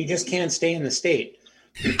 Michigan, you just can't stay in the state.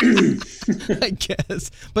 I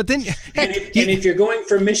guess, but then, if you're going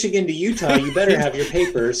from Michigan to Utah, you better have your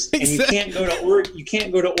papers, and you can't go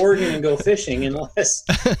to Oregon and go fishing unless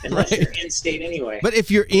right. You're in state anyway. But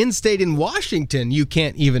if you're in state in Washington, you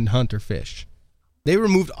can't even hunt or fish. They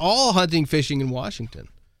removed all hunting, fishing in Washington.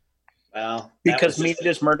 Well, because meat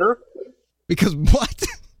is murder. Because what?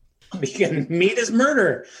 Because meat is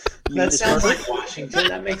murder. That sounds like Washington.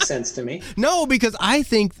 That makes sense to me. No, because I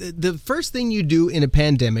think the first thing you do in a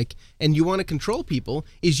pandemic and you want to control people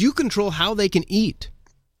is you control how they can eat.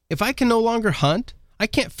 If I can no longer hunt, I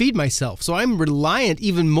can't feed myself. So I'm reliant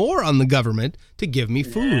even more on the government to give me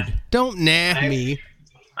food. Don't me.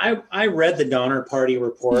 I read the Donner Party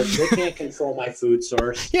report. They can't control my food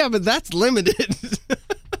source. Yeah, but that's limited.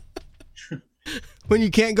 When you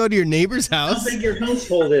can't go to your neighbor's house. How big your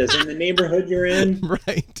household is in the neighborhood you're in.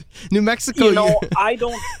 Right. New Mexico. I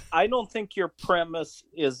don't think your premise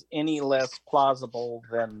is any less plausible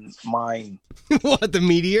than mine. What, the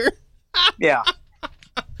meteor? Yeah.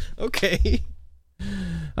 Okay.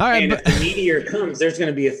 All right. And if the meteor comes, there's going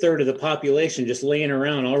to be a third of the population just laying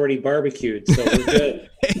around already barbecued. So we're good.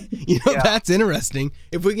 That's interesting.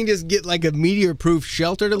 If we can just get like a meteor-proof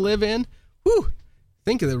shelter to live in,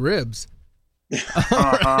 think of the ribs. That's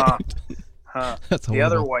the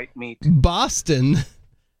other white meat. Boston,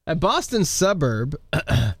 a Boston suburb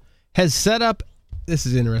has set up, this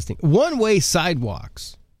is interesting, one-way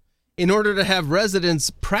sidewalks in order to have residents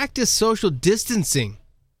practice social distancing.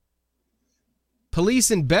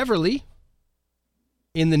 Police in Beverly,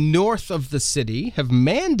 in the north of the city, have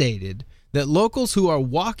mandated that locals who are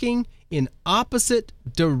walking in opposite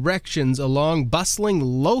directions along bustling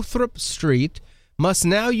Lothrop Street must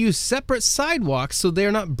now use separate sidewalks so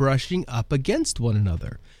they're not brushing up against one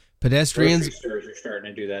another. Pedestrians grocery stores are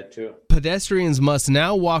starting to do that too. Pedestrians must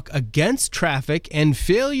now walk against traffic, and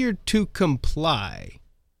failure to comply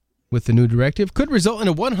with the new directive could result in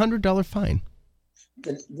a $100 fine.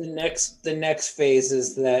 The next phase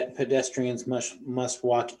is that pedestrians must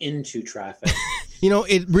walk into traffic.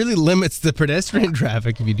 It really limits the pedestrian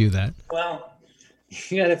traffic if you do that. Well,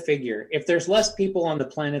 you got to figure, if there's less people on the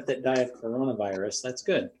planet that die of coronavirus, that's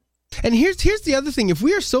good. And here's the other thing. If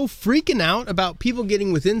we are so freaking out about people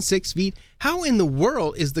getting within 6 feet, how in the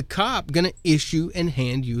world is the cop going to issue and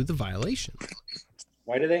hand you the violation?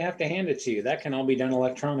 Why do they have to hand it to you? That can all be done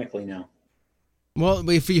electronically now. Well,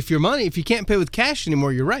 if you can't pay with cash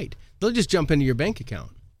anymore, you're right. They'll just jump into your bank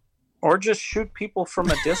account. Or just shoot people from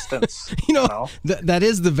a distance. That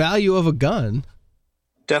is the value of a gun.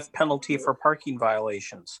 Death penalty for parking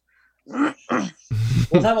violations. We'll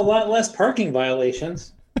have a lot less parking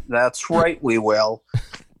violations. That's right, we will.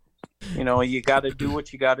 You got to do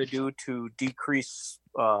what you got to do to decrease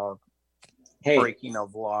breaking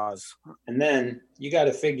of laws. And then you got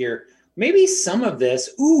to figure maybe some of this.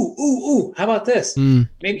 How about this?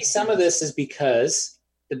 Maybe some of this is because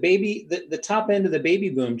the top end of the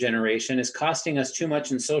baby boom generation is costing us too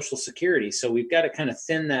much in Social Security. So we've got to kind of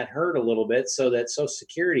thin that herd a little bit so that Social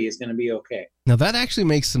Security is going to be okay. Now that actually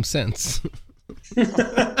makes some sense.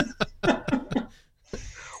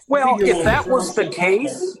 Well, if that was the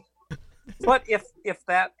case, but if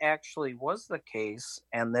that actually was the case,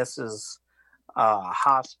 and this is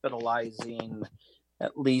hospitalizing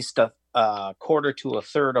at least a quarter to a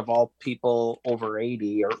third of all people over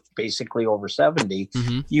 80 or basically over 70,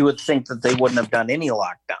 you would think that they wouldn't have done any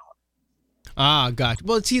lockdown. Gotcha.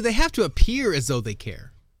 Well, see, they have to appear as though they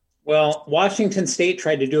care. Well, Washington State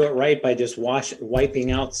tried to do it right by just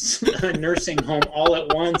wiping out a nursing home all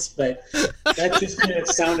at once, but that just kind of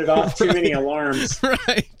sounded off too many alarms.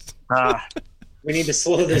 Right. We need to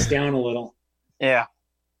slow this down a little. Yeah.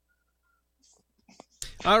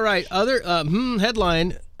 All right. Other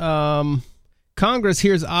headline. Congress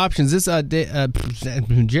hears options. This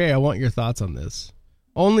Jay, I want your thoughts on this.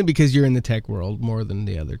 Only because you're in the tech world more than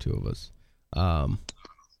the other two of us.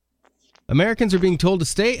 Americans are being told to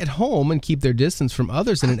stay at home and keep their distance from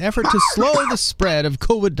others in an effort to slow the spread of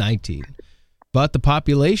COVID-19. But the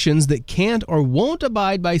populations that can't or won't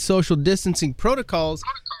abide by social distancing protocols,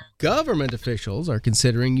 government officials are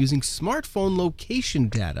considering using smartphone location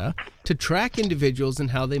data to track individuals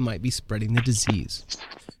and how they might be spreading the disease.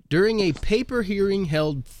 During a paper hearing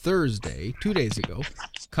held Thursday, 2 days ago,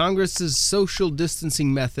 Congress's social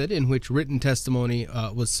distancing method, in which written testimony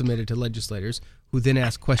was submitted to legislators, who then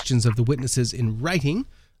asked questions of the witnesses in writing,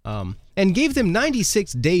 and gave them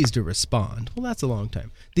 96 days to respond. Well, that's a long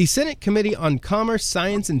time. The Senate Committee on Commerce,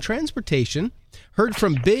 Science, and Transportation heard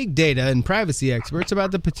from big data and privacy experts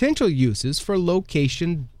about the potential uses for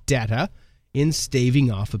location data in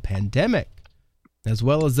staving off a pandemic, as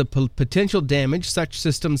well as the potential damage such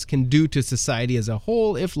systems can do to society as a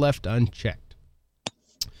whole if left unchecked.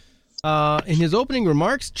 In his opening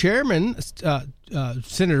remarks, Chairman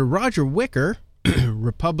Senator Roger Wicker,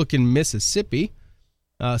 Republican Mississippi,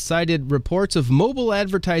 cited reports of mobile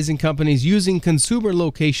advertising companies using consumer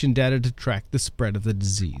location data to track the spread of the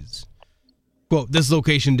disease. Quote, this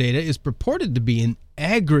location data is purported to be in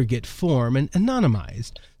aggregate form and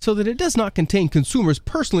anonymized so that it does not contain consumers'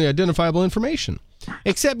 personally identifiable information.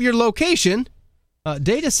 Except your location,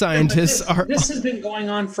 data scientists are... This has been going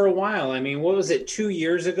on for a while. I mean, what was it, 2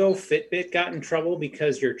 years ago? Fitbit got in trouble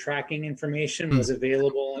because your tracking information was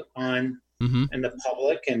available on and the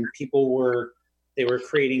public, and people were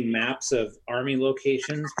creating maps of army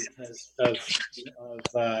locations because of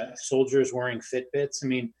soldiers wearing Fitbits. I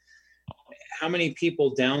mean, how many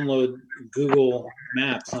people download Google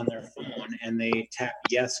Maps on their phone and they tap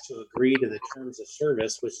yes to agree to the terms of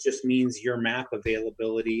service, which just means your map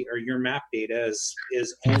availability or your map data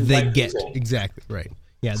is owned by Google. Exactly right.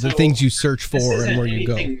 Yeah, the things you search for and where you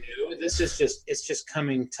go. New. This is just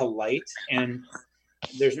coming to light, and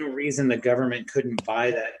there's no reason the government couldn't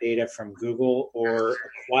buy that data from Google or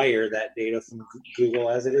acquire that data from Google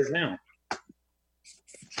as it is now.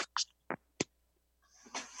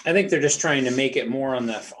 I think they're just trying to make it more on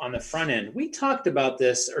the front end. We talked about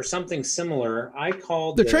this or something similar.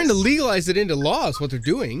 They're trying to legalize it into law is what they're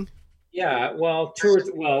doing. Yeah, well,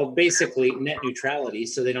 basically net neutrality,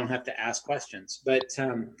 so they don't have to ask questions. But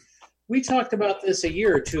we talked about this a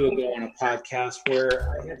year or two ago on a podcast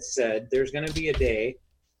where I had said there's going to be a day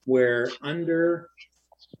where under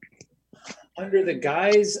the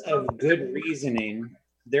guise of good reasoning,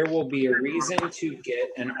 there will be a reason to get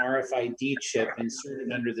an RFID chip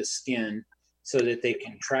inserted under the skin so that they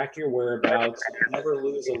can track your whereabouts. You'll never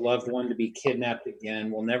lose a loved one to be kidnapped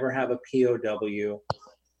again. We'll never have a POW.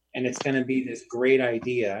 And it's going to be this great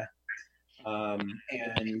idea.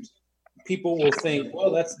 And people will think,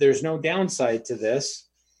 well, there's no downside to this.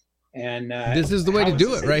 And this is the way to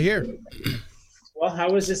do it right here. Well,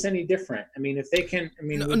 how is this any different? I mean, if they can,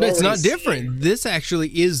 no, it's not different. This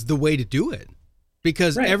actually is the way to do it.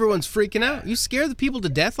 Because everyone's freaking out. You scare the people to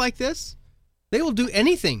death like this, they will do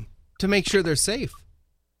anything to make sure they're safe.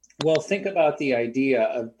 Well, think about the idea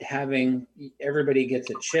of having everybody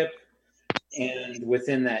gets a chip. And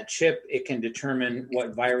within that chip, it can determine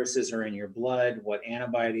what viruses are in your blood, what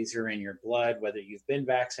antibodies are in your blood, whether you've been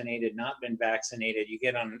vaccinated, not been vaccinated. You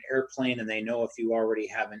get on an airplane and they know if you already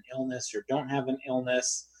have an illness or don't have an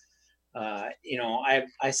illness.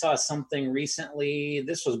 I saw something recently,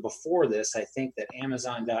 this was before this, I think, that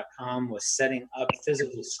Amazon.com was setting up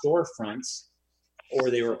physical storefronts, or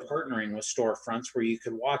they were partnering with storefronts where you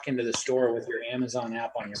could walk into the store with your Amazon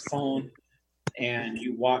app on your phone, and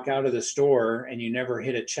you walk out of the store and you never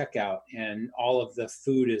hit a checkout, and all of the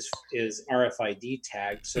food is RFID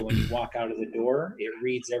tagged. So when you walk out of the door, it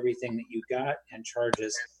reads everything that you got and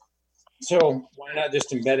charges. So why not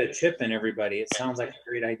just embed a chip in everybody? It sounds like a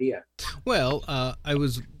great idea. Well, I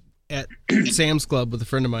was at Sam's Club with a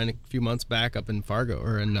friend of mine a few months back up in Fargo,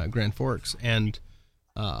 or in Grand Forks, and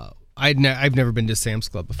I've never been to Sam's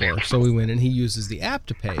Club before, so we went, and he uses the app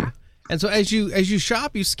to pay. And so as you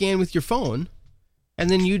shop, you scan with your phone, and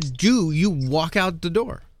then you walk out the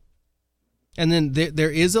door. And then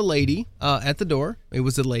there is a lady at the door. It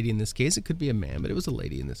was a lady in this case. It could be a man, but it was a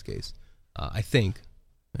lady in this case, I think.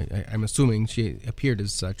 I'm assuming she appeared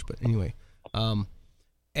as such, but anyway.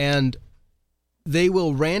 And they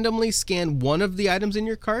will randomly scan one of the items in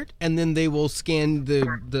your cart, and then they will scan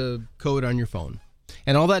the code on your phone.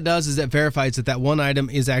 And all that does is that verifies that one item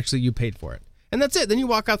is actually you paid for it. And that's it. Then you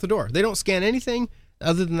walk out the door. They don't scan anything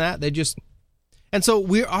other than that. They just... And so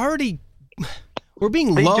we're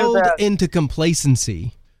being lulled into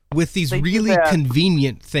complacency with these really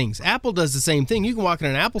convenient things. Apple does the same thing. You can walk in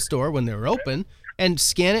an Apple store when they're open and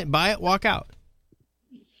scan it, buy it, walk out.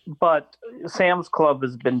 But Sam's Club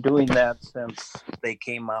has been doing that since they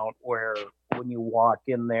came out, where when you walk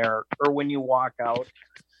in there or when you walk out,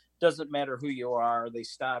 doesn't matter who you are, they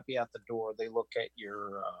stop you at the door, they look at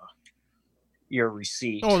your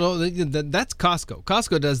receipt. Oh, no, that's Costco.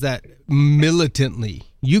 Costco does that militantly.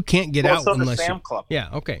 You can't get out unless Sam Club. Yeah,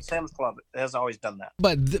 okay. Sam's Club has always done that.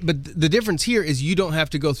 But the difference here is you don't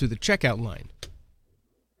have to go through the checkout line.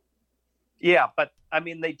 Yeah, but I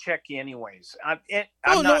mean, they check you anyways.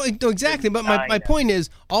 No, exactly. But my point is,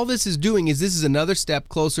 all this is doing is this is another step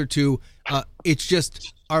closer to it's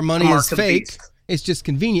just our money is fake. It's just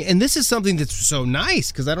convenient. And this is something that's so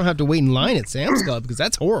nice because I don't have to wait in line at Sam's Club because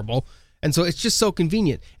that's horrible. And so it's just so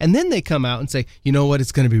convenient. And then they come out and say, you know what,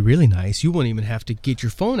 it's going to be really nice. You won't even have to get your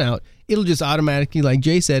phone out. It'll just automatically, like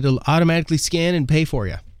Jay said, it'll automatically scan and pay for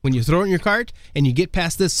you. When you throw it in your cart and you get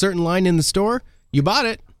past this certain line in the store, you bought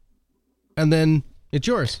it. And then it's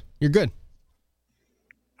yours. You're good.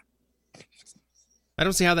 I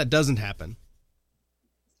don't see how that doesn't happen.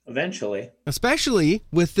 Eventually. Especially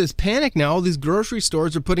with this panic now, all these grocery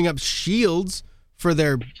stores are putting up shields for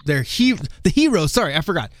the heroes. Sorry, I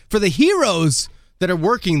forgot. For the heroes that are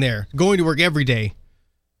working there, going to work every day.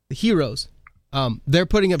 The heroes. They're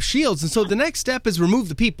putting up shields. And so the next step is remove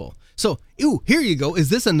the people. So, here you go. Is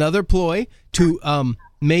this another ploy to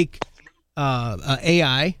make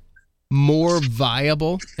AI more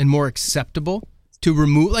viable and more acceptable to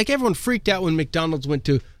remove? Like everyone freaked out when McDonald's went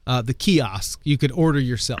to the kiosk. You could order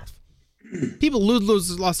yourself. People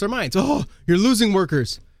lost their minds. Oh, you're losing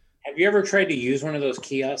workers. Have you ever tried to use one of those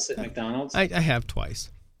kiosks at McDonald's? I have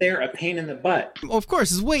twice. They're a pain in the butt. Well, of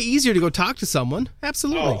course, it's way easier to go talk to someone.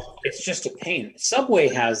 Absolutely. Oh, it's just a pain. Subway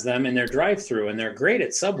has them in their drive-thru, and they're great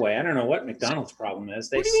at Subway. I don't know what McDonald's problem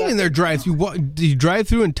is. What do you mean in their drive-thru? Do you drive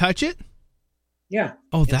through and touch it? Yeah.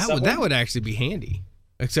 Oh, that would actually be handy.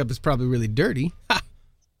 Except it's probably really dirty. Ha!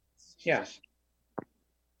 Yeah.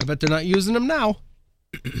 I bet they're not using them now.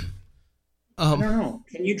 I don't know.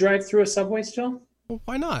 Can you drive through a Subway still? Well,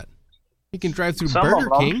 why not? You can drive through Burger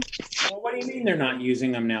King. Well, what do you mean they're not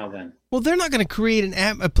using them now then? Well, they're not going to create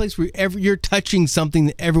a place where you're touching something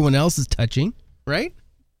that everyone else is touching, right?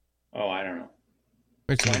 Oh, I don't know.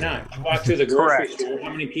 Why not? You walk through the grocery store.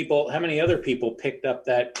 How many other people picked up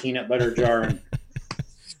that peanut butter jar?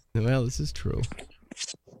 Well, this is true.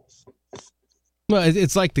 Well,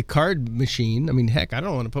 it's like the card machine. I mean, heck, I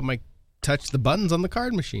don't want to touch the buttons on the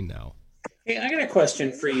card machine now. Hey, I got a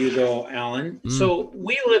question for you though, Alan. So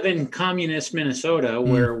we live in communist Minnesota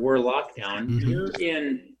where we're locked down. Mm-hmm. You're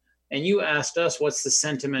in, and you asked us what's the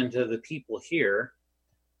sentiment of the people here.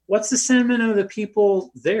 What's the sentiment of the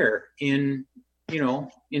people there in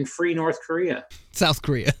free North Korea? South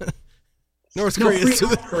Korea. North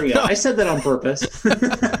Korea. No. I said that on purpose.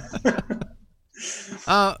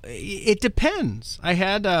 It depends. I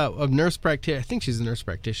had a nurse practitioner. I think she's a nurse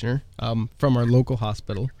practitioner from our local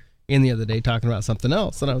hospital in the other day talking about something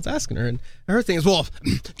else, and I was asking her, and her thing is, well,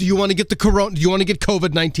 do you want to get the corona? Do you want to get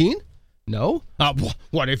COVID-19? No.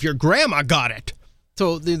 What if your grandma got it?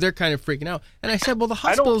 So they're kind of freaking out. And I said, well, the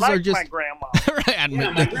I don't hospitals like are just my grandma. right. Yeah,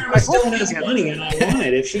 my grandma still has money, and I want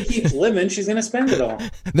it. If she keeps living, she's going to spend it all.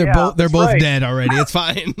 They're both right. dead already. It's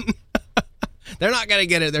fine. They're not going to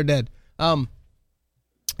get it. They're dead.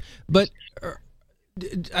 But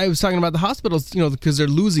I was talking about the hospitals, because they're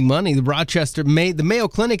losing money. The Mayo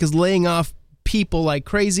Clinic is laying off people like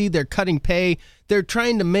crazy. They're cutting pay. They're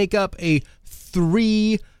trying to make up a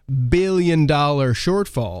 $3 billion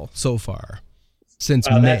shortfall so far since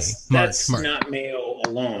That's March. not Mayo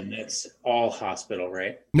alone. That's all hospital,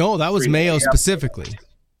 right? No, that was Mayo specifically.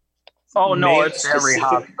 Oh, no, Mayo it's every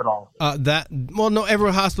hospital. No,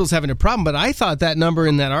 every hospital's having a problem, but I thought that number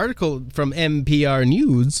in that article from NPR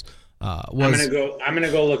News was... I'm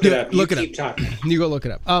gonna go look it up. Keep talking. You go look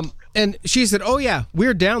it up. And she said, oh, yeah,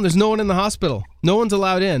 we're down. There's no one in the hospital. No one's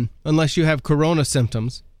allowed in unless you have corona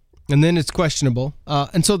symptoms. And then it's questionable.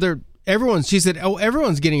 And so she said,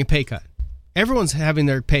 everyone's getting a pay cut. Everyone's having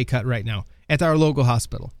their pay cut right now at our local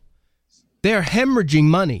hospital. They're hemorrhaging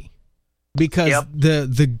money because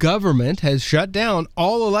the government has shut down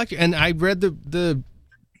all electric. And I read the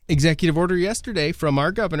executive order yesterday from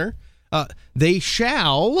our governor. They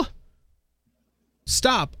shall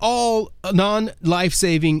stop all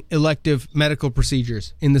non-life-saving elective medical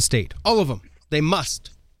procedures in the state. All of them. They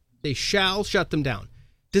must. They shall shut them down.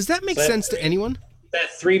 Does that make sense to anyone? That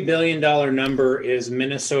 $3 billion number is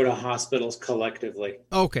Minnesota hospitals collectively.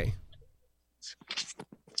 Okay.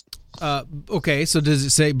 Okay, so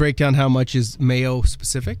does it break down how much is Mayo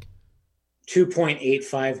specific?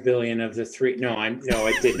 2.85 billion of the three. No,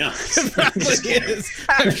 it did not. I'm just kidding.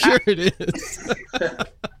 I'm sure it is.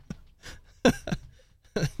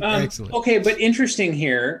 Excellent. Okay, but interesting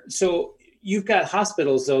here. So you've got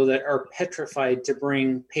hospitals though that are petrified to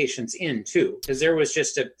bring patients in too, because there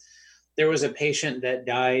was a patient that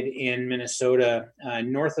died in Minnesota,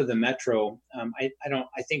 north of the metro. I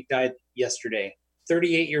think died yesterday.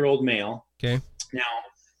 38-year-old male. Okay. Now,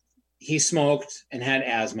 he smoked and had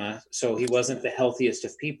asthma, so he wasn't the healthiest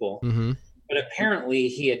of people. Mm-hmm. But apparently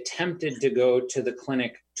he attempted to go to the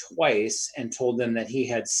clinic twice and told them that he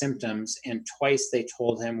had symptoms. And twice they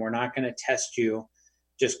told him, we're not going to test you.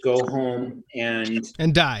 Just go home and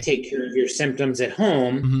die. Take care of your symptoms at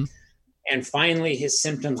home. Mm-hmm. And finally his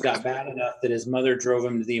symptoms got bad enough that his mother drove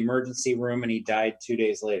him to the emergency room and he died 2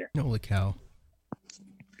 days later. Holy cow.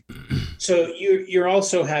 So you're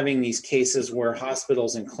also having these cases where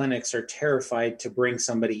hospitals and clinics are terrified to bring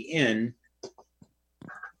somebody in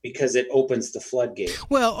because it opens the floodgate.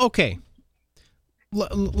 Well, okay.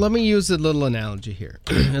 Let me use a little analogy here.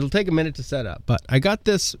 It'll take a minute to set up, but I got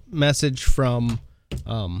this message from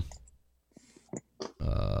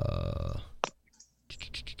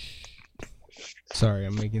sorry,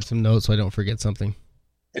 I'm making some notes so I don't forget something.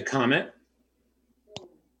 The comment?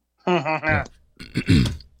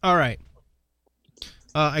 All right.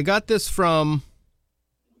 I got this from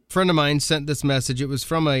a friend of mine sent this message. It was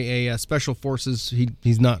from a special forces.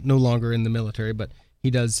 He's no longer in the military, but he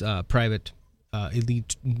does private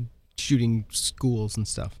elite shooting schools and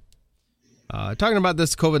stuff. Talking about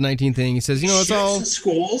this COVID-19 thing, he says, it's all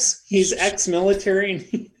schools. He's ex-military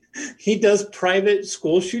and he does private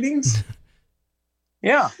school shootings.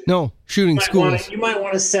 Yeah. No, shooting schools. You might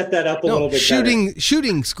want to set that up a little bit better.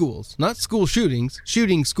 Shooting schools, not school shootings,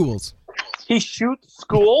 shooting schools. He shoots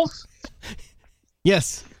schools?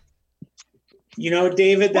 Yes.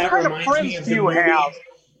 David, that reminds me of the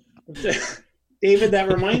movie. David, that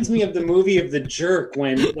reminds me of the movie of The Jerk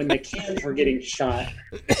when the cans were getting shot.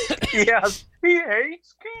 Yes, he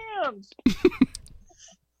hates cans.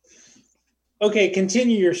 Okay,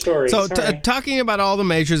 continue your story. So talking about all the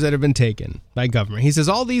measures that have been taken by government, he says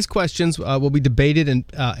all these questions will be debated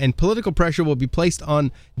and political pressure will be placed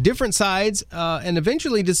on different sides and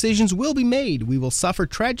eventually decisions will be made. We will suffer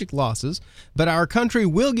tragic losses, but our country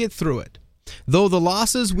will get through it. Though the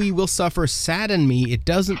losses we will suffer sadden me, it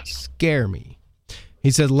doesn't scare me.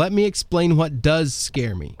 He said, let me explain what does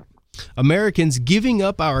scare me. Americans giving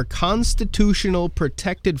up our constitutional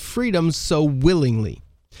protected freedoms so willingly.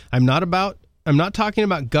 I'm not talking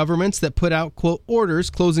about governments that put out, quote, orders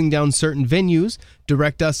closing down certain venues,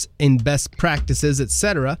 direct us in best practices,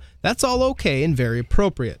 etc. That's all okay and very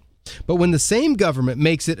appropriate. But when the same government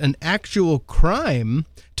makes it an actual crime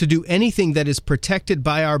to do anything that is protected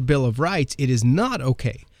by our Bill of Rights, it is not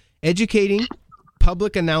okay. Educating,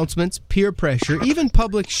 public announcements, peer pressure, even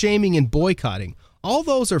public shaming and boycotting, all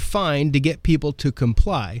those are fine to get people to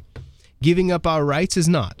comply. Giving up our rights is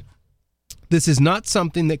not. This is not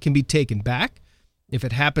something that can be taken back. If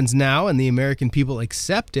it happens now and the American people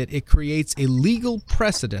accept it, it creates a legal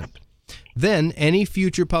precedent. Then any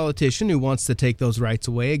future politician who wants to take those rights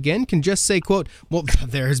away again can just say, quote, well,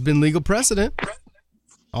 there has been legal precedent.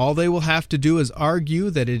 All they will have to do is argue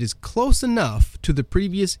that it is close enough to the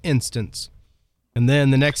previous instance. And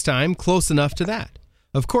then the next time, close enough to that.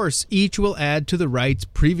 Of course, each will add to the rights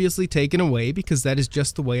previously taken away because that is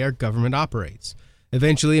just the way our government operates.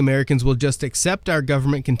 Eventually, Americans will just accept our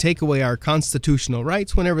government can take away our constitutional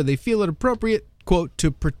rights whenever they feel it appropriate, quote,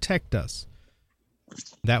 to protect us.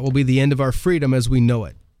 That will be the end of our freedom as we know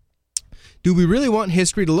it. Do we really want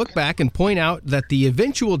history to look back and point out that the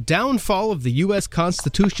eventual downfall of the U.S.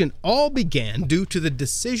 Constitution all began due to the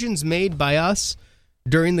decisions made by us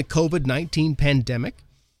during the COVID-19 pandemic?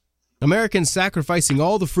 Americans sacrificing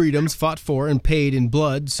all the freedoms fought for and paid in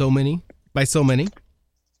blood by so many.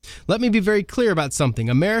 Let me be very clear about something.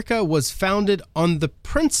 America was founded on the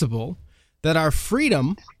principle that our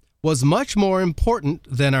freedom was much more important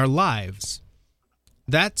than our lives.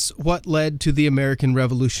 That's what led to the American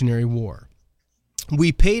Revolutionary War.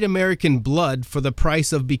 We paid American blood for the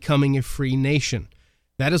price of becoming a free nation.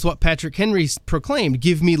 That is what Patrick Henry proclaimed,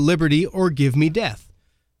 give me liberty or give me death.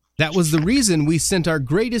 That was the reason we sent our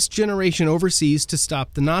greatest generation overseas to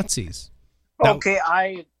stop the Nazis. Okay,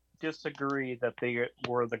 I disagree that they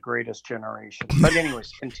were the greatest generation. But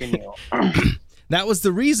anyways, continue. That was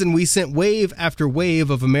the reason we sent wave after wave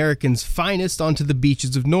of Americans' finest onto the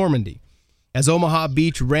beaches of Normandy. As Omaha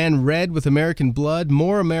Beach ran red with American blood,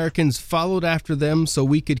 more Americans followed after them so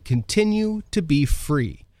we could continue to be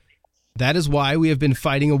free. That is why we have been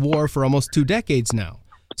fighting a war for almost 2 decades now,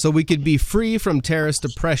 so we could be free from terrorist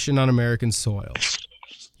oppression on American soil.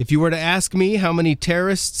 If you were to ask me how many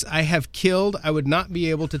terrorists I have killed, I would not be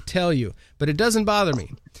able to tell you, but it doesn't bother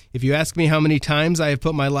me. If you ask me how many times I have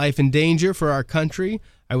put my life in danger for our country,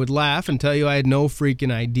 I would laugh and tell you I had no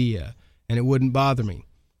freaking idea, and it wouldn't bother me.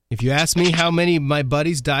 If you ask me how many of my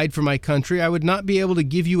buddies died for my country, I would not be able to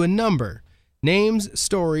give you a number. Names,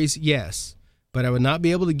 stories, yes, but I would not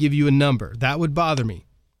be able to give you a number. That would bother me.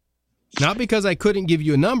 Not because I couldn't give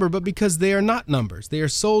you a number, but because they are not numbers. They are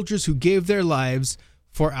soldiers who gave their lives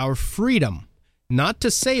for our freedom, not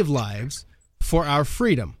to save lives, for our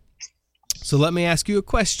freedom. So let me ask you a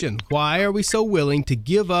question. Why are we so willing to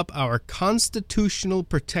give up our constitutional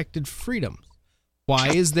protected freedoms? Why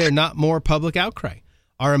is there not more public outcry?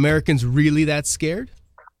 Are Americans really that scared?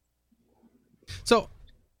 So,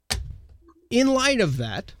 in light of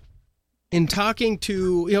that, in talking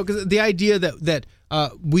to, because the idea that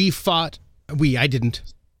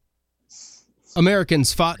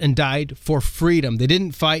Americans fought and died for freedom. They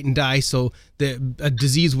didn't fight and die so that a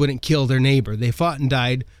disease wouldn't kill their neighbor. They fought and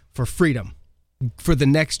died for freedom, for the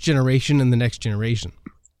next generation and the next generation.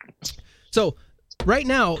 So, right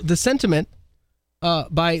now, the sentiment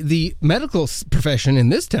by the medical profession in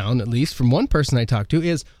this town, at least from one person I talked to,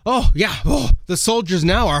 is, the soldiers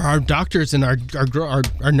now are our doctors and our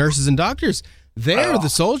nurses and doctors. They're the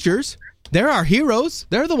soldiers. They're our heroes.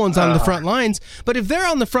 They're the ones on the front lines. But if they're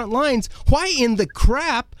on the front lines, why in the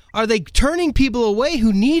crap are they turning people away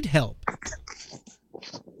who need help?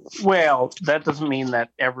 Well, that doesn't mean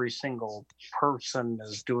that every single person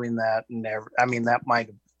is doing that. That might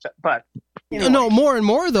have, but anyway. No, more and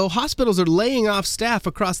more, though, hospitals are laying off staff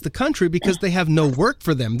across the country because they have no work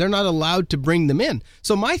for them. They're not allowed to bring them in.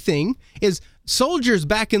 So my thing is, soldiers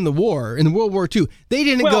back in the war, in World War II, they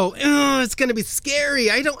didn't go, it's going to be scary.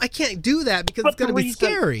 I can't do that because it's going to be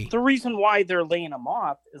scary. The reason why they're laying them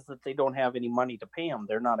off is that they don't have any money to pay them.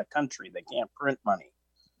 They're not a country. They can't print money.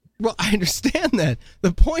 Well, I understand that.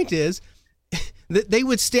 The point is that they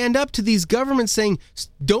would stand up to these governments saying,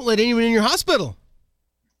 don't let anyone in your hospital.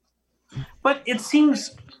 But it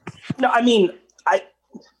seems, the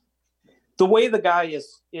way the guy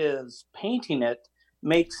is painting it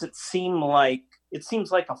makes it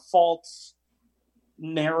seems like a false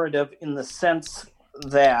narrative in the sense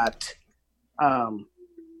that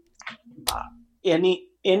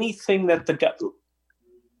anything that the guy,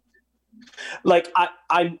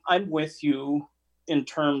 I'm with you in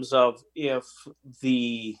terms of if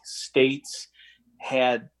the states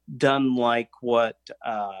had done like what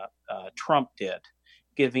Trump did,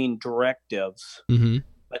 giving directives,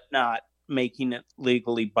 but not making it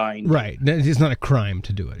legally binding. Right. It's not a crime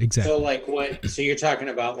to do it. Exactly. So you're talking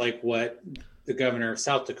about like what the governor of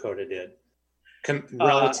South Dakota did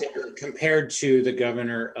compared to the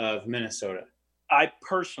governor of Minnesota? I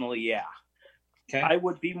personally, yeah. Okay. I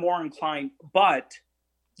would be more inclined, but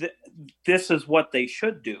this is what they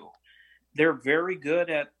should do. They're very good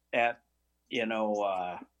at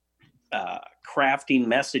crafting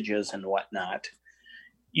messages and whatnot.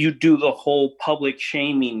 You do the whole public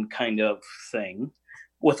shaming kind of thing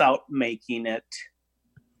without making it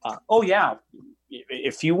Oh yeah,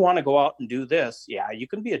 if you want to go out and do this, yeah, you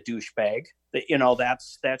can be a douchebag.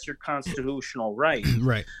 That's your constitutional right.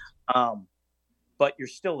 Right. But you're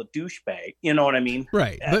still a douchebag. You know what I mean?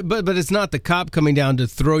 Right. But it's not the cop coming down to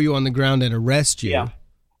throw you on the ground and arrest you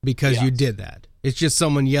because you did that. It's just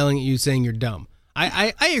someone yelling at you saying you're dumb.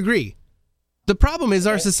 I agree. The problem is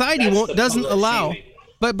our society doesn't allow,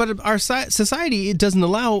 but our society, it doesn't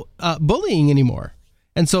allow bullying anymore.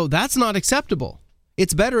 And so that's not acceptable.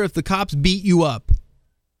 It's better if the cops beat you up.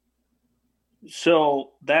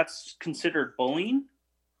 So that's considered bullying?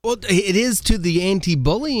 Well, it is to the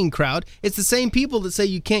anti-bullying crowd. It's the same people that say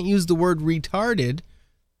you can't use the word retarded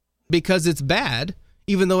because it's bad,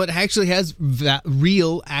 even though it actually has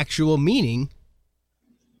real, actual meaning.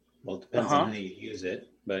 Well, it depends on how you use it,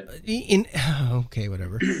 but okay,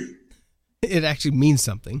 whatever. It actually means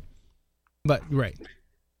something, but right.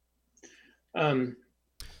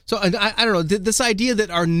 So I don't know, this idea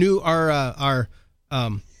that our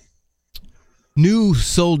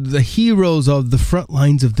the heroes of the front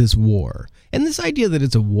lines of this war, and this idea that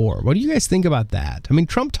it's a war. What do you guys think about that? I mean,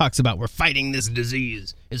 Trump talks about we're fighting this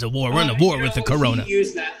disease. It's a war. We're in a war with the corona. He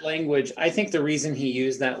used that language. I think the reason he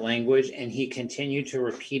used that language and he continued to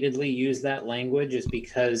repeatedly use that language is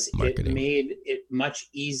because it made it much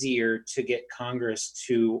easier to get Congress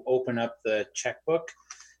to open up the checkbook.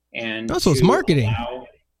 And also, it's marketing.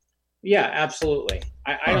 Yeah, absolutely.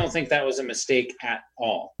 I don't think that was a mistake at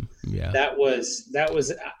all. Yeah, that was.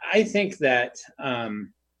 I think that.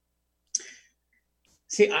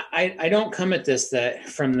 See, I don't come at this that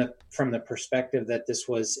from the perspective that this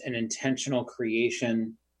was an intentional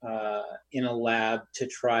creation in a lab to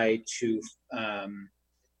try to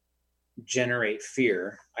generate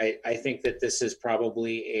fear. I think that this is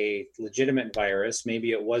probably a legitimate virus.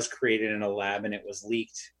 Maybe it was created in a lab and it was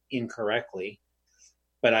leaked incorrectly.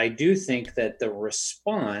 But I do think that the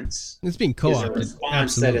response is being co-opted. Is a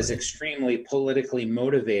response that is extremely politically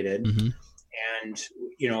motivated. Mm-hmm. And,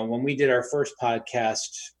 when we did our first podcast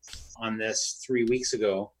on this 3 weeks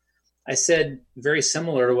ago, I said very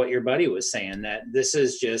similar to what your buddy was saying, that this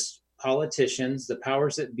is just politicians, the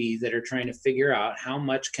powers that be, that are trying to figure out how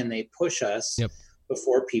much can they push us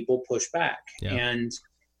before people push back. Yep. And,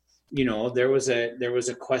 there was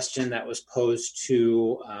a question that was posed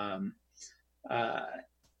to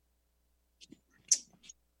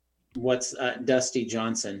Dusty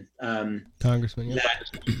Johnson, Congressman.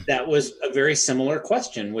 That was a very similar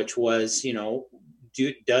question, which was,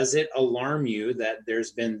 does it alarm you that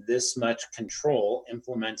there's been this much control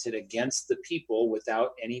implemented against the people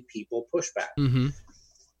without any people pushback?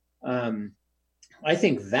 Mm-hmm. I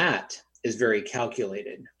think that is very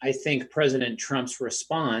calculated. I think President Trump's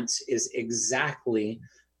response is exactly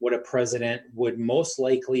what a president would most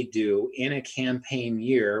likely do in a campaign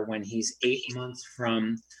year when he's 8 months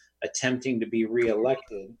from attempting to be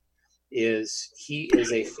reelected. He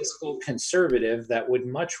is a fiscal conservative that would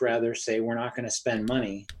much rather say we're not going to spend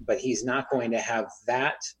money, but he's not going to have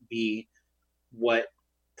that be what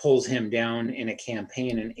pulls him down in a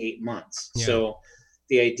campaign in 8 months. Yeah. So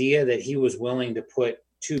the idea that he was willing to put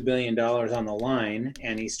 $2 billion on the line,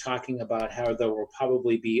 and he's talking about how there will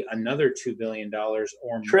probably be another $2 billion or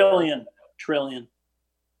more. Trillion.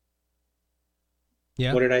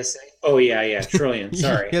 Yeah. What did I say? Oh, yeah. Trillion.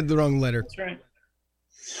 Sorry. You had the wrong letter. That's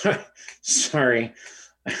right. Sorry.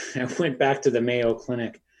 I went back to the Mayo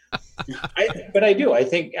Clinic. But I do. I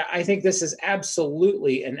think this is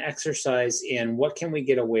absolutely an exercise in what can we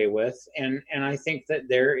get away with. And I think that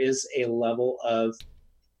there is a level of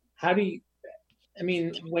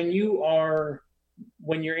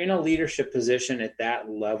when you're in a leadership position at that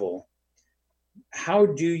level, how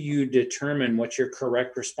do you determine what your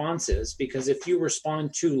correct response is? Because if you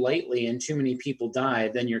respond too lightly and too many people die,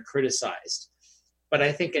 then you're criticized. But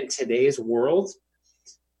I think in today's world,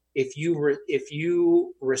 if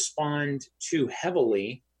you respond too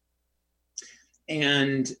heavily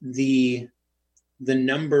and the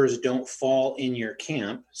numbers don't fall in your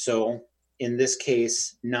camp, so in this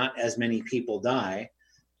case, not as many people die,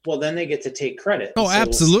 well, then they get to take credit. Oh,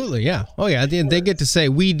 absolutely, yeah. Oh, yeah, they get to say,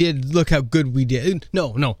 we did, look how good we did.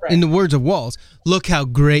 No, right. In the words of Walz, look how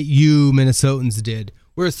great you Minnesotans did.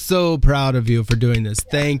 We're so proud of you for doing this.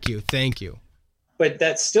 Thank you. But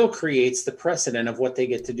that still creates the precedent of what they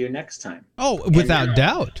get to do next time. Oh, without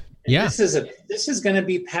doubt. Yeah. This is going to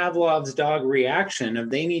be Pavlov's dog reaction of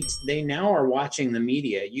they now are watching the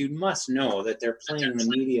media. You must know that they're playing the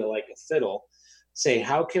media like a fiddle. Say,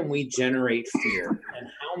 how can we generate fear, and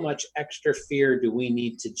how much extra fear do we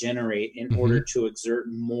need to generate in order to exert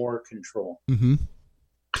more control? Mm-hmm.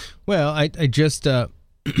 Well, I just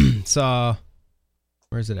saw,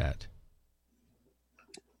 where's it at?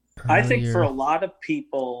 I think for a lot of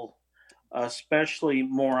people, especially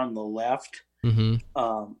more on the left,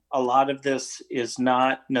 a lot of this is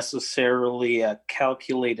not necessarily a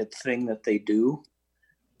calculated thing that they do,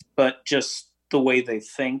 but just the way they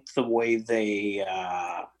think, the way they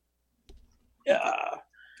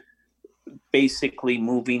basically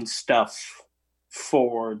moving stuff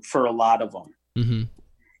forward for a lot of them.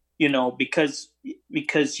 You know, because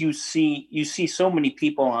you see so many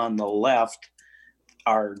people on the left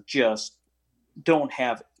are just don't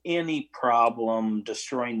have any problem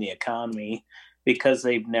destroying the economy because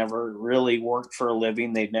they've never really worked for a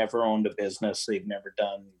living. They've never owned a business. They've never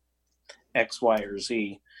done X, Y, or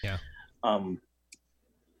Z. Yeah.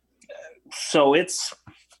 So it's,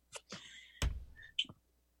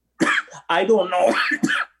 I don't know.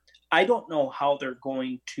 I don't know how they're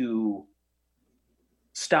going to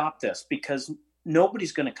stop this because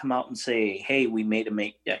nobody's going to come out and say, hey, we made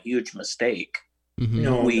a huge mistake.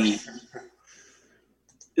 No.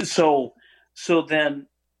 So then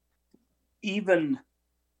even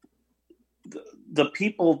the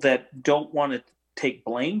people that don't want to take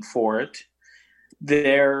blame for it,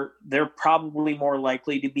 they're probably more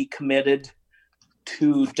likely to be committed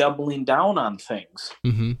to doubling down on things,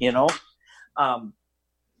 you know?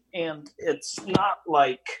 And it's not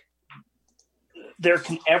like there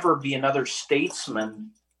can ever be another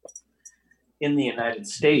statesman in the United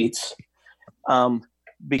States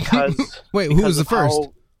because wait, who was the first?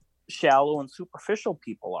 How shallow and superficial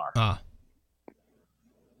people are.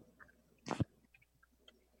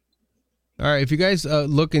 All right, if you guys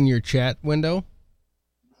look in your chat window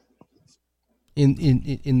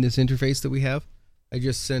in this interface that we have, I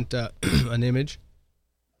just sent an image.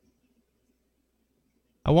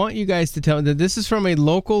 I want you guys to tell me that this is from a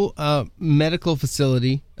local medical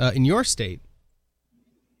facility in your state.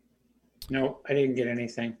 No, I didn't get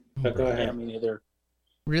anything. But go ahead. Yeah, me neither.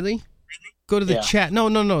 Really? Go to the chat.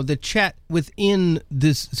 No. The chat within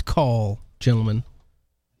this call, gentlemen.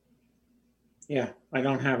 Yeah, I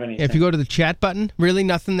don't have anything. If you go to the chat button, really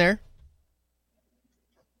nothing there?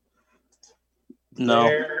 No.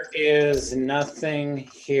 There is nothing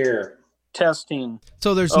here. Testing.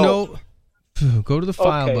 So there's no... Go to the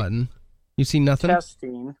file button. You see nothing?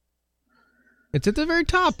 Testing. It's at the very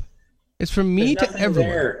top. It's from me to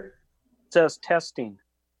everyone. There. It says testing.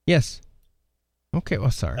 Yes. Okay,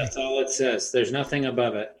 well, sorry. That's all it says. There's nothing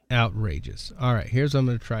above it. Outrageous. All right, here's what I'm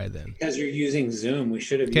going to try then. Because you're using Zoom. We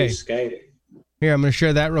should have used Skype. Here, I'm going to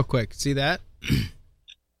share that real quick. See that?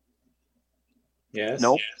 Yes.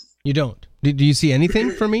 Nope. You don't. Do you see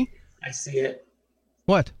anything from me? I see it.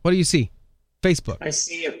 What? What do you see? Facebook. I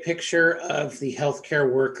see a picture of the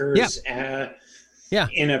healthcare workers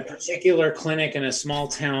in a particular clinic in a small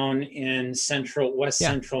town in West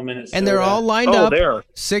Central Minnesota. And they're all lined up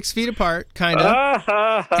 6 feet apart, kind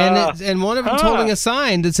of. And one of them's holding a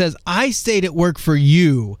sign that says, I stayed at work for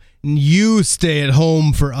you, and you stay at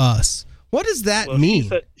home for us. What does that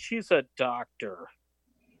mean? She's a doctor.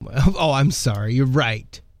 Oh, I'm sorry. You're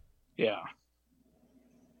right. Yeah.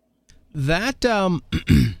 That,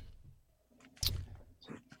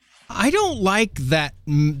 I don't like that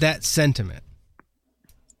sentiment.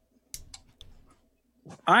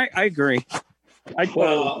 I agree.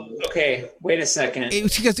 Okay, wait a second.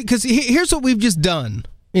 Because here's what we've just done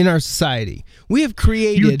in our society. We have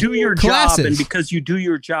created You do your classes. job, and because you do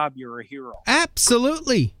your job, you're a hero.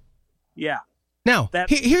 Absolutely. Yeah. Now,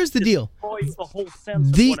 here's the deal. Destroys the whole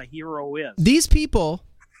sense of what a hero is. These people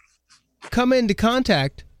come into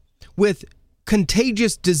contact with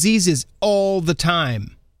contagious diseases all the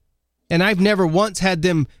time. And I've never once had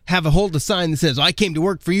them hold a sign that says, I came to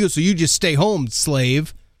work for you, so you just stay home,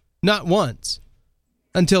 slave. Not once.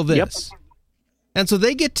 Until this. Yep. And so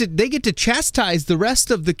they get to chastise the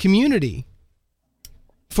rest of the community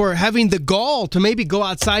for having the gall to maybe go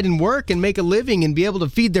outside and work and make a living and be able to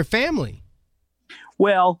feed their family.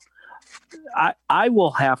 Well, I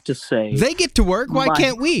will have to say... They get to work. Why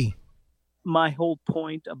can't we? My whole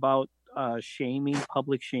point about shaming,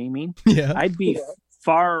 public shaming, yeah. I'd be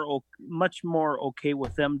much more okay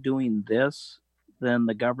with them doing this than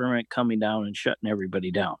the government coming down and shutting everybody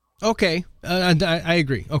down. Okay, I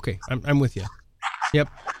agree. Okay, I'm with you. Yep,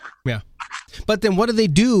 yeah. But then what do they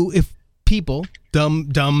do if people,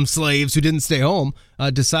 dumb slaves who didn't stay home,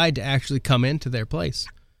 decide to actually come into their place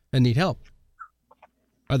and need help?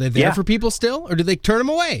 Are they there for people still, or do they turn them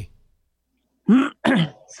away?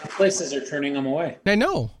 Some places are turning them away. I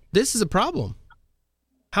know. This is a problem.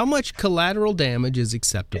 How much collateral damage is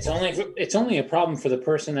acceptable? It's only a problem for the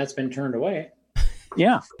person that's been turned away.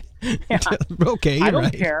 Yeah. Okay, I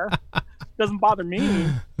don't care. Doesn't bother me.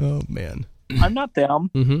 Oh man, I'm not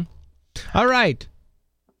them. Mm-hmm. All right.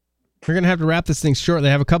 We're going to have to wrap this thing shortly.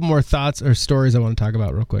 I have a couple more thoughts or stories I want to talk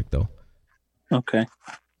about real quick, though. Okay.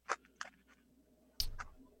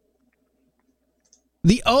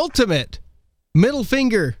 The ultimate middle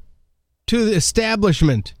finger to the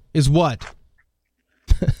establishment is what?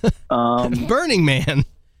 Burning Man.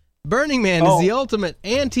 Burning Man is the ultimate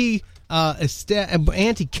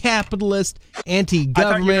anti-capitalist, anti-government. I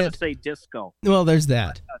thought you were going to say disco. Well, there's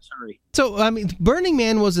that. Sorry. So, I mean, Burning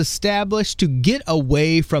Man was established to get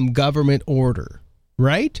away from government order,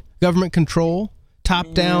 right? Government control,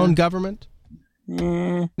 top-down government.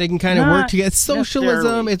 They can kind of work together.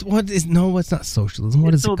 Socialism. It's not socialism.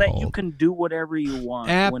 What is it called? So that you can do whatever you want.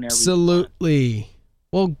 Absolutely.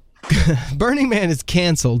 Well, Burning Man is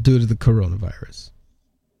canceled due to the coronavirus.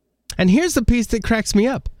 And here's the piece that cracks me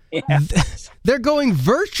up. Yeah. They're going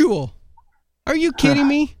virtual. Are you kidding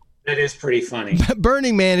me? That is pretty funny.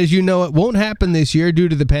 Burning Man, as you know, it won't happen this year due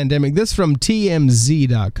to the pandemic. This from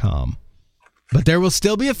TMZ.com. But there will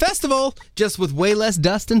still be a festival, just with way less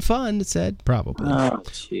dust and fun, it said, probably. Oh,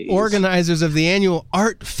 Organizers of the annual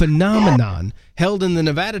art phenomenon held in the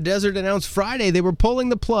Nevada desert announced Friday they were pulling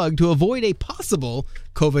the plug to avoid a possible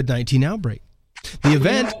COVID-19 outbreak. The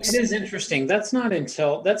event... It is interesting. That's not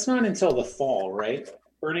until the fall, right?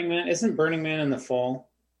 Burning Man, isn't Burning Man in the fall?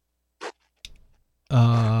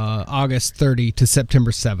 August 30 to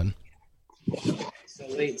September 7. So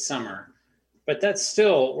late summer. But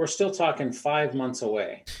we're still talking 5 months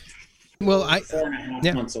away. Well,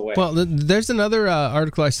 4.5 months away. Well, there's another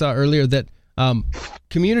article I saw earlier that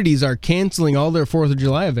communities are canceling all their 4th of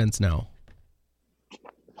July events now.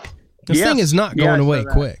 This thing is not going away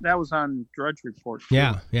quick. That was on Drudge Report. Too.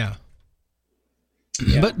 Yeah.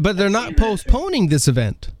 But they're not postponing this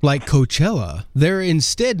event like Coachella. They're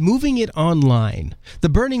instead moving it online. The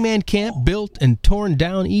Burning Man camp, built and torn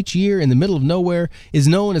down each year in the middle of nowhere, is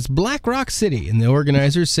known as Black Rock City, and the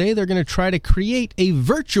organizers say they're going to try to create a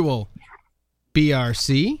virtual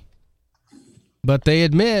BRC. But they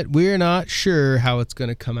admit we're not sure how it's going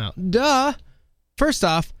to come out. Duh! First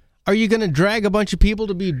off, are you going to drag a bunch of people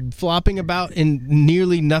to be flopping about in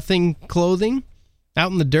nearly nothing clothing out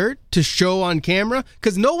in the dirt to show on camera?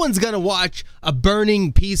 Because no one's going to watch a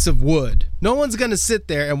burning piece of wood. No one's going to sit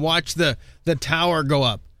there and watch the tower go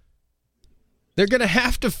up. They're going to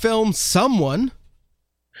have to film someone.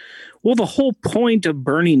 Well, the whole point of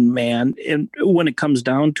Burning Man, and when it comes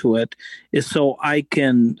down to it, is so I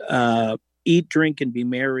can eat, drink, and be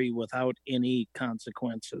merry without any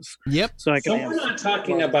consequences. Yep. So we're not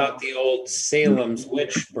talking about the old Salem's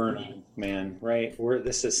witch Burning Man, right?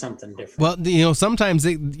 This is something different. Well, sometimes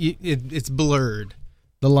it's blurred.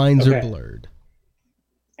 The lines are blurred.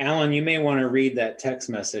 Alan, you may want to read that text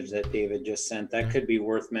message that David just sent. That could be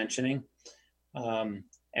worth mentioning.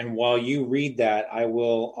 And while you read that,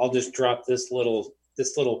 I'll just drop this little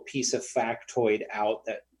piece of factoid out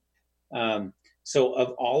that. So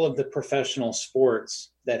of all of the professional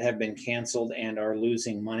sports that have been canceled and are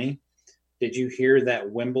losing money, did you hear that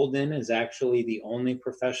Wimbledon is actually the only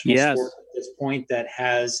professional sport at this point that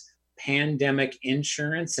has pandemic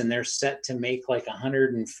insurance, and they're set to make like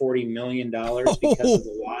 $140 million because of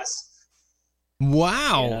the loss?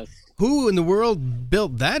 Wow. Yes. Who in the world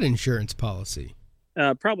built that insurance policy?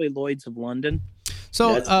 Probably Lloyd's of London.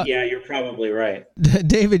 So you're probably right.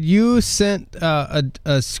 David, you sent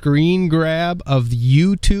a screen grab of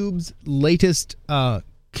YouTube's latest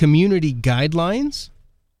community guidelines,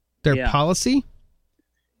 their policy.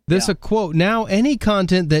 This a quote: "Now any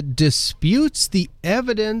content that disputes the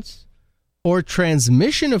evidence or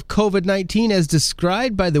transmission of COVID-19 as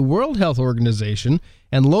described by the World Health Organization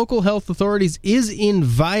and local health authorities is in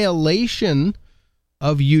violation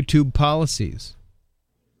of YouTube policies.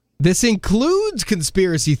 This includes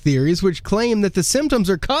conspiracy theories which claim that the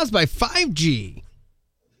symptoms are caused by 5G.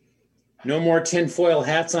 No more tinfoil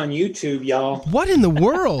hats on YouTube, y'all. What in the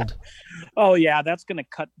world? Oh, yeah, that's going to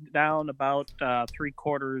cut down about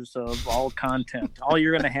 3/4 of all content. All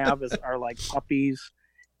you're going to have are like puppies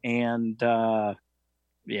and,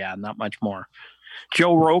 not much more.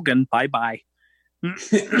 Joe Rogan, bye-bye.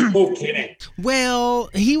 No kidding.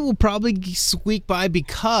 Well, he will probably squeak by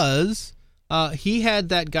because... he had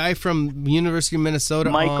that guy from University of Minnesota,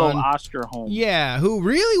 Michael Osterholm. Yeah, who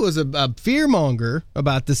really was a fearmonger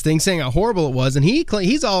about this thing, saying how horrible it was, and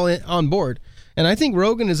he's all on board. And I think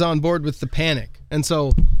Rogan is on board with the panic, and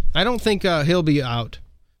so I don't think he'll be out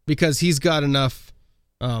because he's got enough.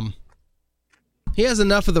 He has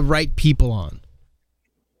enough of the right people on.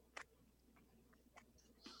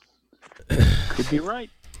 Could be right.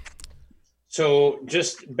 So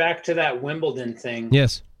just back to that Wimbledon thing.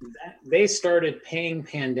 Yes. They started paying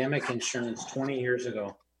pandemic insurance 20 years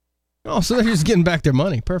ago. Oh, so they're just getting back their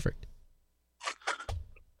money. Perfect.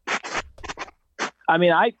 I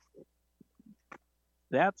mean,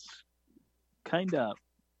 that's kind of,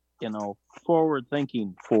 forward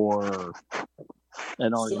thinking for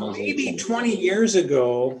an organization. So maybe 20 years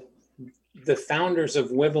ago, the founders of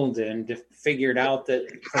Wimbledon figured out that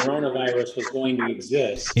coronavirus was going to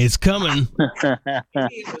exist. It's coming. Maybe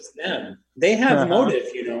it was them. They have motive,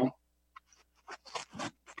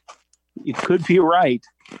 You could be right.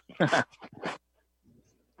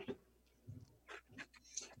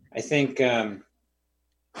 I think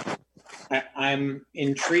I'm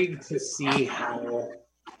intrigued to see how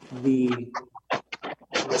the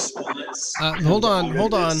response. Hold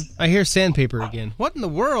on. I hear sandpaper again. What in the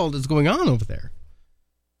world is going on over there?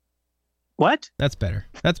 What? That's better.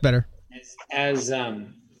 As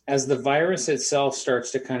the virus itself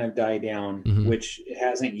starts to kind of die down, which it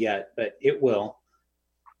hasn't yet, but it will.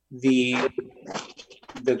 The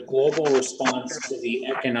global response to the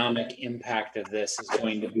economic impact of this is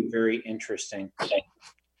going to be very interesting.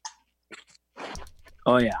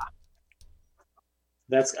 Oh yeah.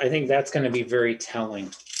 I think that's going to be very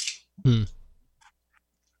telling.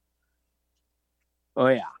 Oh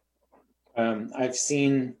yeah. I've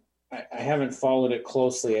seen. I haven't followed it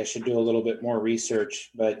closely. I should do a little bit more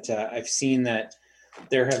research, but I've seen that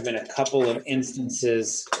there have been a couple of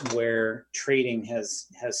instances where trading has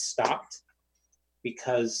stopped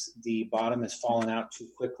because the bottom has fallen out too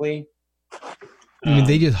quickly. I mean,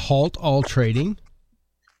 they just halt all trading?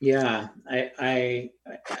 Yeah, I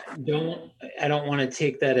don't want to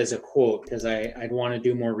take that as a quote because I'd want to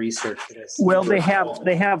do more research for this. Well, they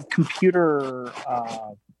have computer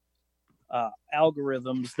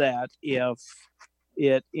algorithms that if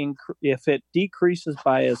it decreases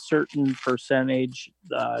by a certain percentage,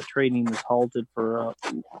 trading is halted for a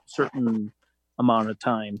certain amount of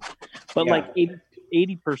time. But like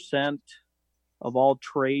 80% of all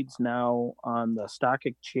trades now on the stock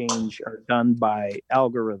exchange are done by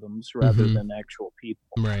algorithms rather than actual people.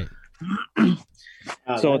 Right.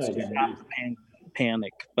 So it's not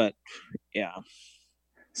panic, but yeah.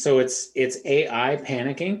 So it's AI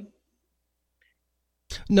panicking?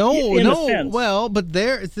 No. Sense. Well, but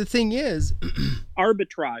the thing is,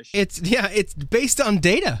 arbitrage. It's based on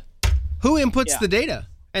data. Who inputs the data?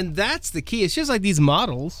 And that's the key. It's just like these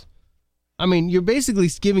models. I mean, you're basically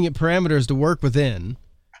giving it parameters to work within.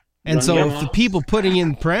 And so if the people putting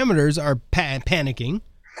in parameters are panicking,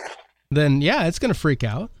 then it's going to freak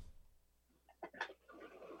out.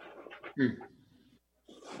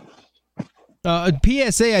 A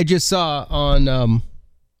PSA I just saw on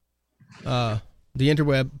the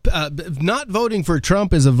interweb, not voting for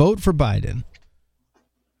Trump is a vote for Biden.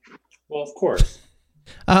 Well, of course.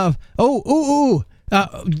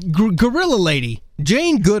 Gorilla lady,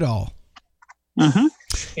 Jane Goodall.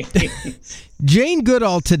 Jane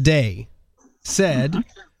Goodall today said,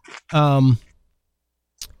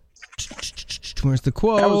 where's the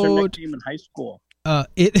quote? That was her nickname in high school.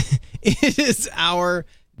 It is our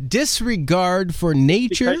disregard for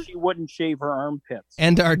nature because she wouldn't shave her armpits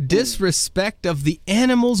and our disrespect of the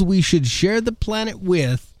animals we should share the planet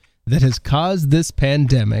with that has caused this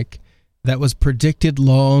pandemic that was predicted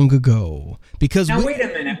long ago. Because now wait a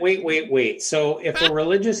minute, wait. So if a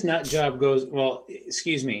religious nut job goes, well,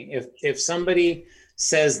 excuse me, if somebody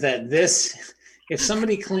says that if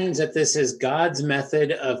somebody claims that this is God's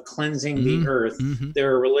method of cleansing the earth,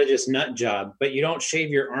 they're a religious nut job. But you don't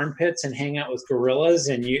shave your armpits and hang out with gorillas,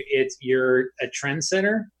 and you're a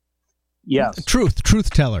trendsetter. Yes,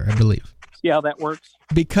 truth teller, I believe. See how that works?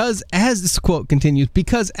 Because as this quote continues,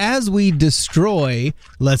 because as we destroy,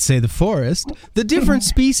 let's say, the forest, the different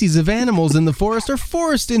species of animals in the forest are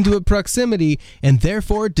forced into a proximity, and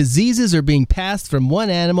therefore diseases are being passed from one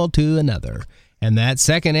animal to another. And that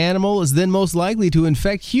second animal is then most likely to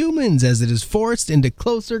infect humans as it is forced into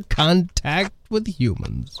closer contact with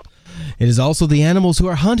humans. It is also the animals who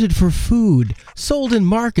are hunted for food, sold in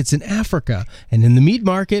markets in Africa, and in the meat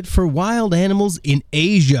market for wild animals in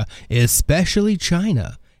Asia, especially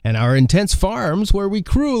China, and our intense farms where we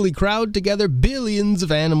cruelly crowd together billions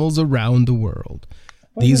of animals around the world.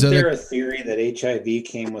 Wasn't there a theory that HIV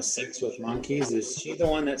came with sex with monkeys? Is she the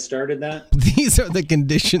one that started that? These are the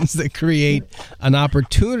conditions that create an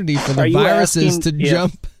opportunity for the viruses to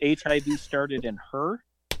jump. HIV started in her?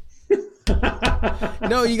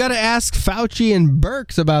 No, you got to ask Fauci and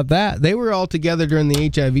Birx about that. They were all together during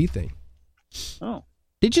the HIV thing. Oh.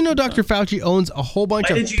 Did you know Dr. Fauci owns a whole bunch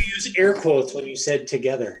Why did you use air quotes when you said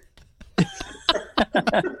together?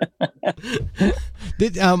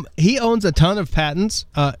 He owns a ton of patents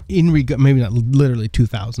maybe not literally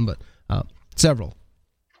 2,000, but several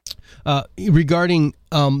regarding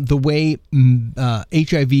the way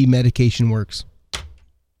HIV medication works.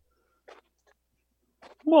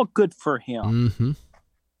 Well, good for him. Mm-hmm.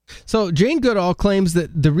 So Jane Goodall claims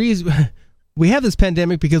that the reason we have this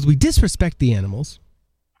pandemic because we disrespect the animals.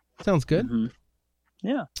 Sounds good. Mm-hmm.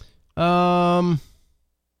 Yeah.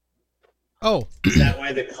 Oh. Is that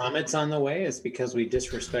why the comet's on the way? Is because we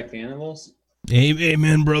disrespect animals?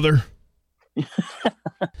 Amen, brother.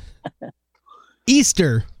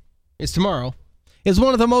 Easter is tomorrow. Is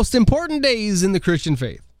one of the most important days in the Christian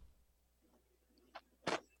faith.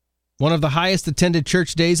 One of the highest attended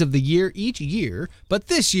church days of the year each year. But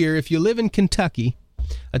this year, if you live in Kentucky,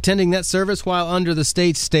 attending that service while under the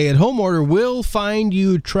state's stay-at-home order will find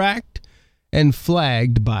you tracked and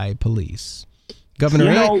flagged by police. Governor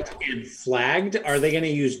and flagged? Are they going to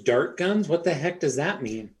use dart guns? What the heck does that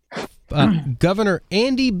mean? Governor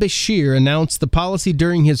Andy Beshear announced the policy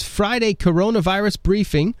during his Friday coronavirus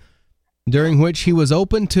briefing, during which he was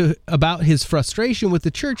open about his frustration with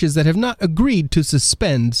the churches that have not agreed to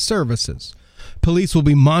suspend services. Police will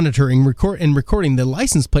be monitoring and recording the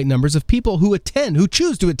license plate numbers of people who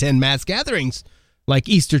choose to attend mass gatherings like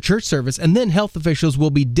Easter church service, and then health officials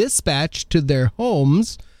will be dispatched to their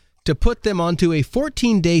homes to put them onto a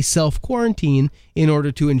 14-day self-quarantine in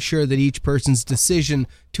order to ensure that each person's decision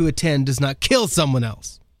to attend does not kill someone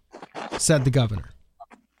else, said the governor.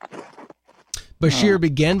 Beshear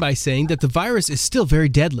began by saying that the virus is still very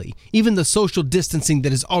deadly, even the social distancing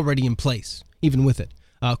that is already in place, even with it.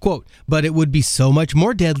 Quote, but it would be so much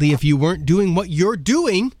more deadly if you weren't doing what you're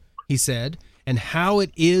doing, he said, and how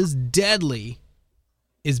it is deadly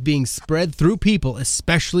is being spread through people,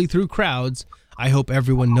 especially through crowds. I hope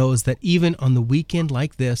everyone knows that even on the weekend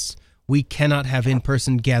like this, we cannot have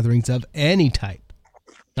in-person gatherings of any type.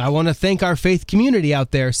 I want to thank our faith community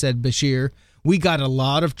out there, said Beshear. We got a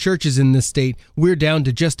lot of churches in this state. We're down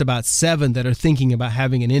to just about 7 that are thinking about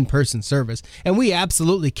having an in-person service. And we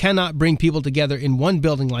absolutely cannot bring people together in one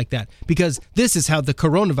building like that because this is how the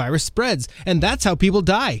coronavirus spreads. And that's how people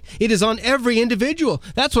die. It is on every individual.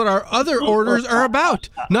 That's what our other orders are about.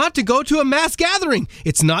 Not to go to a mass gathering.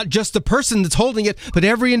 It's not just the person that's holding it, but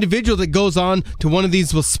every individual that goes on to one of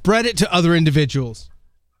these will spread it to other individuals.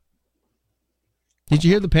 Did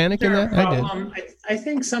you hear the panic in that? I did. I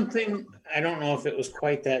think something, I don't know if it was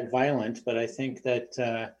quite that violent, but I think that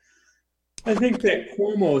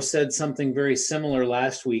Cuomo said something very similar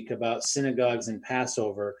last week about synagogues and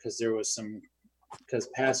Passover because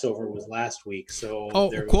Passover was last week. So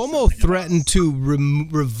Cuomo threatened to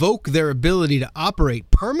revoke their ability to operate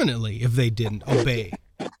permanently if they didn't obey.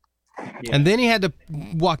 Yeah. And then he had to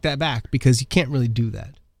walk that back because you can't really do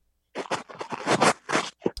that.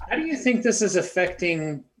 How do you think this is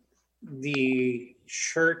affecting the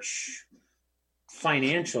church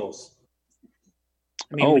financials?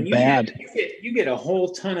 I mean, bad. You get a whole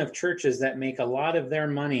ton of churches that make a lot of their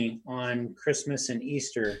money on Christmas and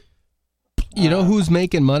Easter. You know who's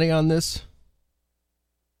making money on this?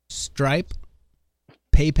 Stripe,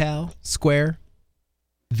 PayPal, Square,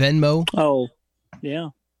 Venmo. Oh, yeah.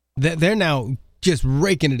 They're now just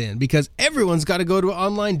raking it in because everyone's got to go to an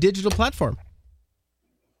online digital platform.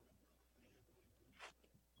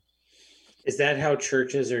 Is that how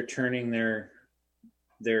churches are turning their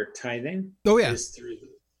tithing? Oh yeah,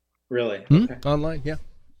 really? Okay. Online, yeah.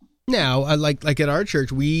 Now, like at our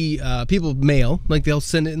church, we people mail, like they'll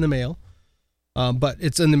send it in the mail, but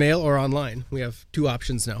it's in the mail or online. We have 2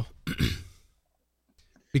 options now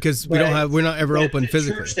because we're not ever open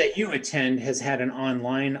physically. The church that you attend has had an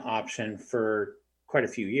online option for quite a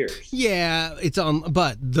few years. Yeah, it's on,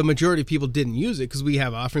 but the majority of people didn't use it because we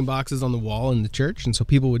have offering boxes on the wall in the church, and so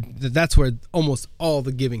that's where almost all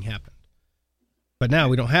the giving happened. But now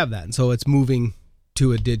we don't have that, and so it's moving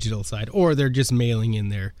to a digital side, or they're just mailing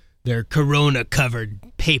in their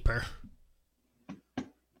corona-covered paper.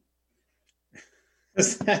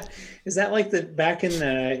 Is that like back in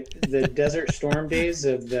the Desert Storm days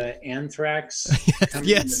of the anthrax?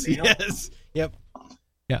 Yes. Yep.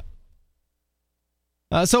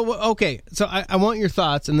 So I want your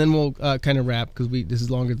thoughts, and then we'll kind of wrap because this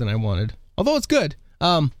is longer than I wanted. Although it's good.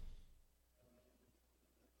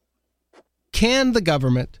 Can the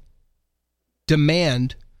government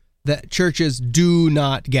demand that churches do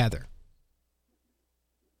not gather?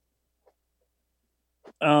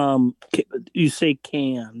 You say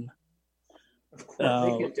can. Of course,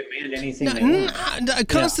 they can demand anything they want.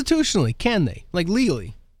 Constitutionally, can they? Like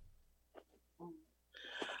legally?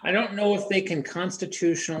 I don't know if they can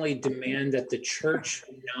constitutionally demand that the church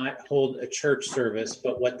not hold a church service,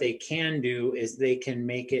 but what they can do is they can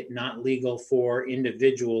make it not legal for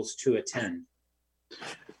individuals to attend.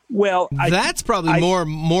 Well, that's probably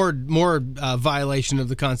more violation of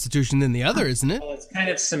the Constitution than the other, isn't it? Well, it's kind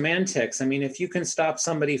of semantics. I mean, if you can stop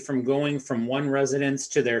somebody from going from one residence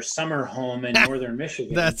to their summer home in northern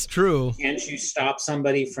Michigan, that's true. Can't you stop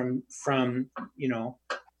somebody from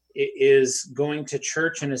is going to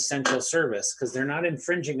church an essential service, because they're not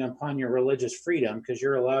infringing upon your religious freedom, because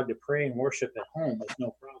you're allowed to pray and worship at home with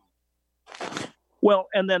no problem. Well,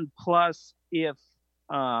 and then plus if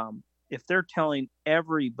they're telling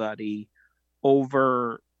everybody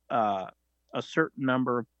over a certain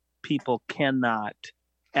number of people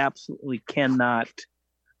absolutely cannot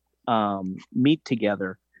meet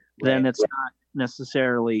together, then it's not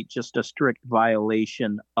necessarily just a strict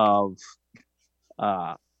violation of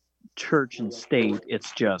church and state.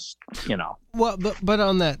 It's just, Well, but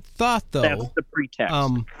on that thought, though, that's the pretext.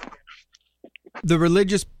 The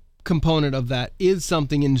religious component of that is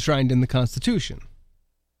something enshrined in the Constitution,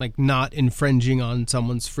 like not infringing on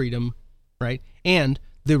someone's freedom, right? And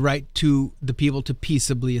the right to the people to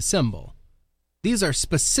peaceably assemble. These are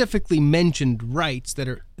specifically mentioned rights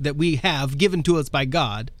that we have given to us by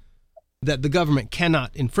God that the government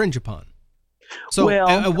cannot infringe upon. So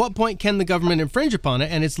at what point can the government infringe upon it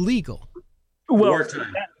and it's legal? Well,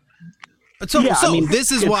 Wartime. This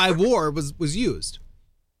is why war was used.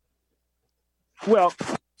 Well,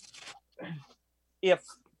 if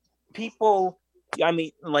people,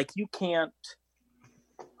 you can't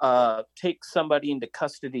take somebody into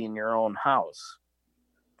custody in your own house.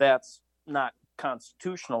 That's not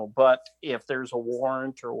constitutional. But if there's a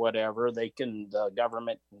warrant or whatever, the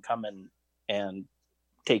government can come in and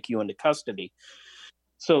take you into custody.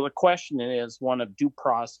 So the question is one of due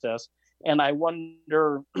process. And I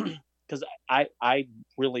wonder, because I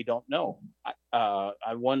really don't know.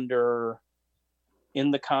 I wonder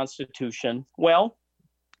in the Constitution. Well,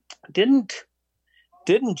 didn't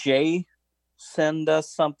Jay send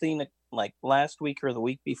us something like last week or the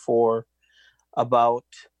week before about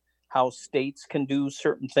how states can do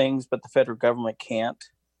certain things, but the federal government can't?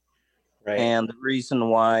 Right. And the reason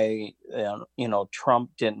why,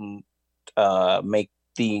 Trump didn't make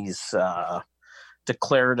these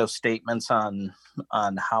declarative statements on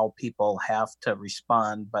how people have to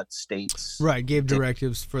respond, but states gave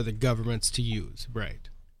directives for the governments to use. Right.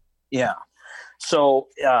 Yeah. So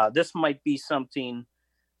this might be something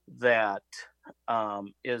that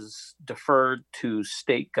is deferred to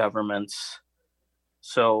state governments.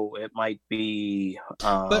 So it might be.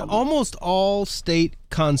 But almost all state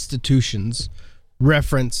constitutions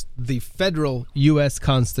reference the federal U.S.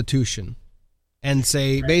 Constitution and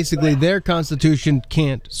say basically their constitution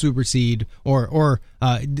can't supersede or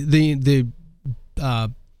the I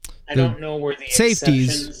don't know where the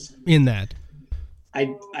safeties in that.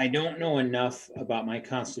 I don't know enough about my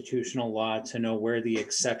constitutional law to know where the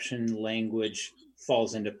exception language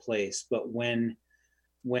falls into place. But when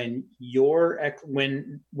you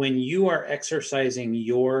are exercising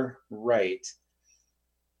your right,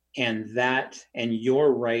 and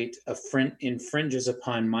your right infringes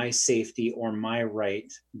upon my safety or my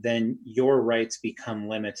right, then your rights become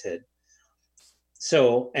limited.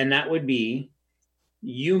 So, and that would be,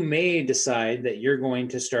 you may decide that you're going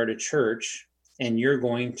to start a church and you're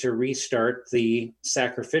going to restart the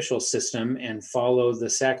sacrificial system and follow the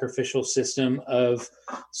sacrificial system of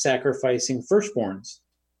sacrificing firstborns,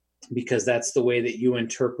 because that's the way that you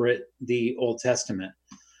interpret the Old Testament.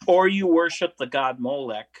 Or you worship the god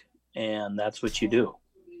Molech, and that's what you do.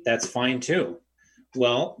 That's fine too.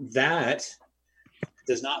 Well, that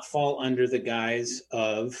does not fall under the guise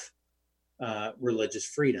of religious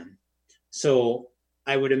freedom. So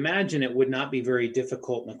I would imagine it would not be very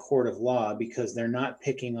difficult in a court of law, because they're not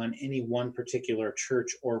picking on any one particular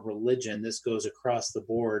church or religion. This goes across the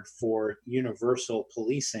board for universal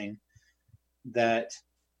policing, that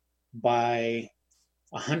by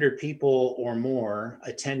 100 people or more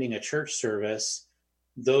attending a church service,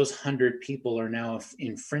 those 100 people are now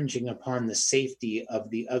infringing upon the safety of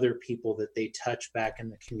the other people that they touch back in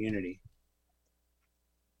the community.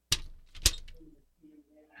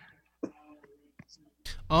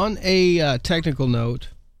 On a technical note,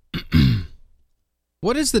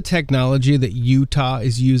 what is the technology that Utah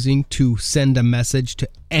is using to send a message to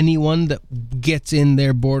anyone that gets in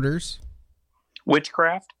their borders?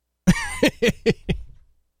 Witchcraft?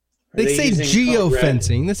 They say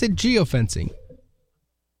geofencing. They said geofencing.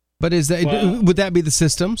 But would that be the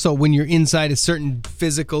system? So when you're inside a certain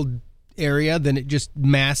physical area, then it just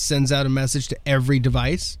mass sends out a message to every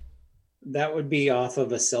device? That would be off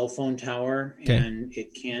of a cell phone tower, okay. And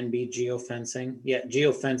it can be geofencing. Yeah,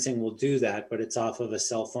 geofencing will do that, but it's off of a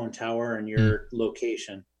cell phone tower and your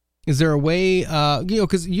location. Is there a way,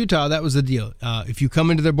 because Utah, that was the deal. If you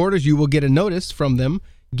come into their borders, you will get a notice from them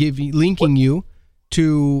linking you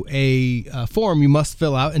to a form you must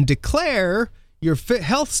fill out and declare your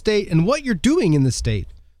health state and what you're doing in the state.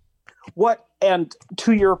 And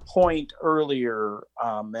to your point earlier,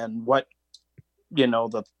 and what,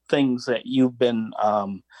 the things that you've been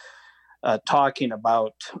talking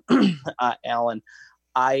about, Alan,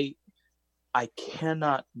 I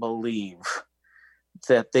cannot believe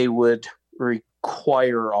that they would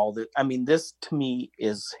require all that. I mean, this to me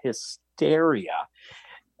is hysteria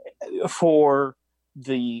for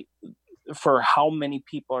how many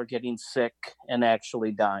people are getting sick and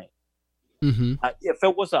actually dying. Mm-hmm. If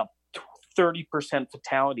it was a 30%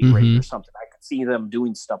 fatality rate or something, I could see them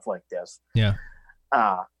doing stuff like this. Yeah.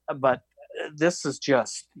 But this is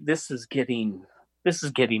getting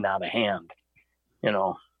out of hand,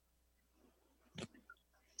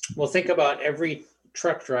 Well, think about every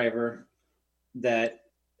truck driver that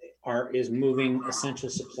is moving essential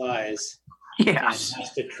supplies. Yes. And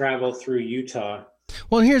has to travel through Utah.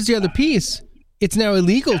 Well, here's the other piece. It's now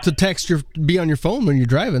illegal to be on your phone when you're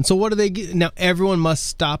driving. So what do they get? Now everyone must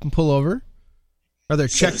stop and pull over? Are there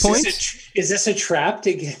checkpoints? Is this a trap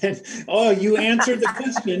to get? Oh, you answered the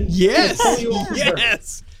question. Yes.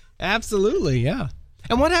 Yes. Absolutely. Yeah.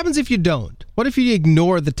 And what happens if you don't? What if you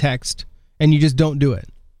ignore the text and you just don't do it?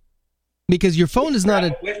 Because your phone is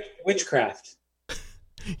not witchcraft.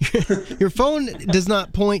 Your phone does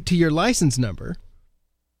not point to your license number.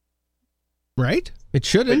 Right? It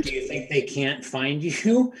shouldn't. But do you think they can't find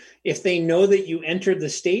you? If they know that you entered the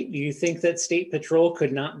state, do you think that State Patrol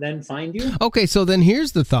could not then find you? Okay, so then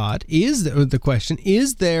here's the thought. The question,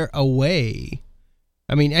 is there a way?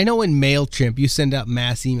 I mean, I know in MailChimp you send out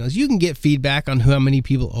mass emails. You can get feedback on how many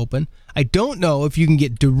people open. I don't know if you can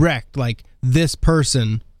get direct, like this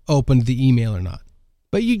person opened the email or not.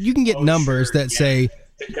 But you can get numbers that say...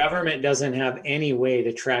 The government doesn't have any way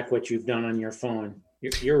to track what you've done on your phone.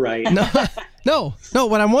 You're right. No.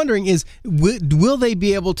 What I'm wondering is, will they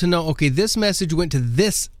be able to know, okay, this message went to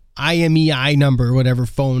this IMEI number, whatever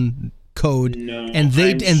phone code, no, and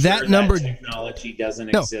that number technology doesn't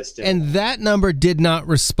exist. And that number did not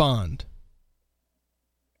respond.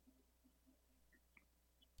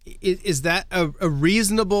 Is that a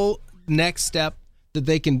reasonable next step that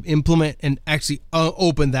they can implement and actually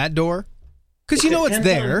open that door? Because it's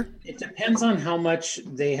there. It depends on how much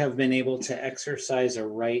they have been able to exercise a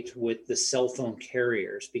right with the cell phone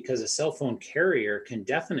carriers, because a cell phone carrier can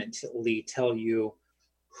definitely tell you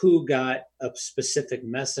who got a specific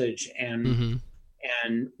message and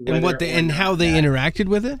how they interacted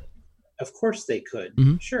with it. Of course they could.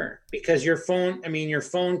 Mm-hmm. Sure. Because your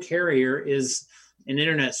phone carrier is an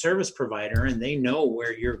internet service provider and they know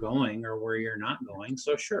where you're going or where you're not going.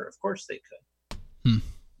 So sure, of course they could.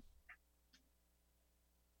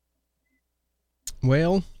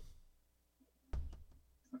 Well,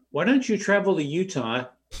 why don't you travel to Utah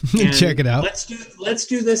and check it out? Let's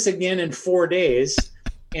do this again in 4 days.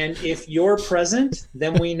 And if you're present,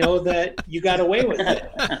 then we know that you got away with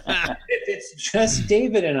it. If it's just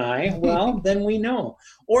David and I, well, then we know.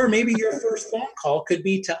 Or maybe your first phone call could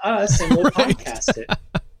be to us and we'll podcast it.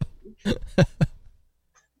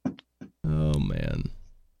 Oh, man.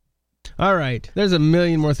 All right. There's a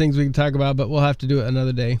million more things we can talk about, but we'll have to do it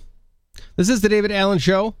another day. This is the David Allen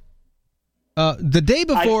Show. The day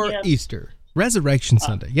before Easter, Resurrection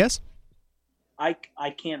Sunday. Yes? I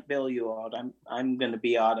can't bail you out. I'm going to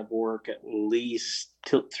be out of work at least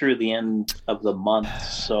through the end of the month.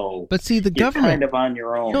 So, but see, the government kind of on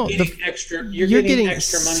your own. No, you're getting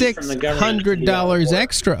extra money from the government. $600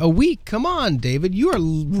 extra a week. Come on, David, you are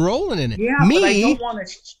rolling in it. Yeah, but I don't want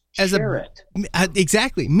to share it.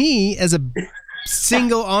 Exactly, me as a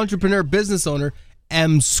single entrepreneur business owner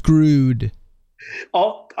am screwed.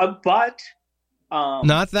 Oh, but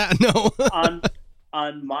not that. No.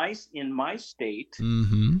 in my state,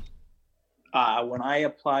 mm-hmm. When I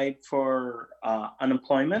applied for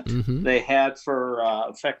unemployment, mm-hmm. they had for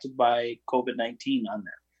affected by COVID-19 on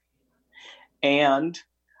there, and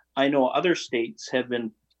I know other states have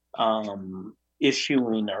been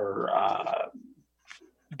issuing or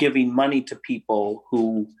giving money to people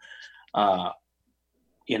who,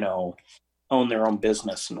 own their own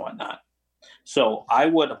business and whatnot. So I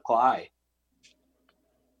would apply.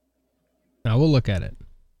 Now we'll look at it.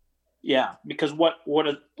 Yeah, because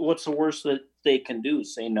what's the worst that they can do?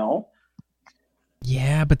 Say no?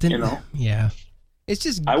 Yeah, but then yeah, it's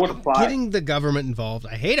just I would apply. Getting the government involved.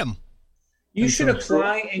 I hate them. You should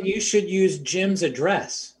apply, and you should use Jim's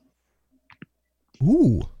address.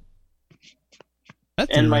 Ooh,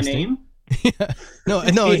 that's and my name. No,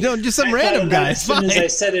 just some random guy. As soon as I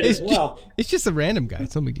said it as well. It's just a random guy.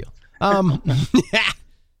 It's no big deal.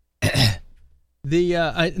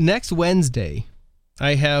 The next Wednesday,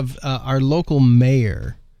 I have our local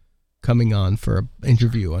mayor coming on for an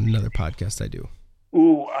interview on another podcast I do.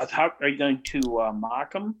 Ooh, how are you going to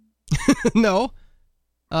mock him? No.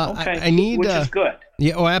 Okay, I need, which is good.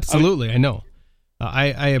 Yeah, oh, absolutely. I know.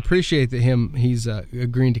 I appreciate that he's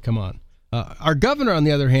agreeing to come on. Our governor, on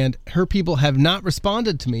the other hand, her people have not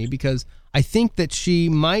responded to me because I think that she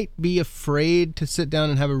might be afraid to sit down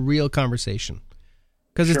and have a real conversation.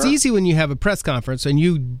 Because It's easy when you have a press conference and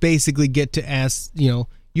you basically get to ask, you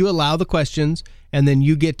allow the questions and then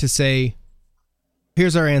you get to say,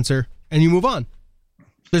 here's our answer, and you move on.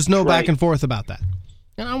 There's no back and forth about that.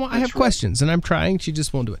 And I have questions, and I'm trying. She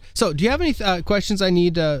just won't do it. So, do you have any questions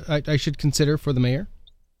I should consider for the mayor?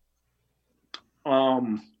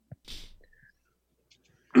 Well,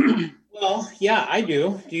 yeah, I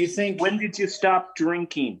do. Do you think... When did you stop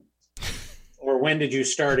drinking? Or when did you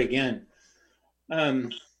start again?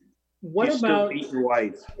 What you about... still beat your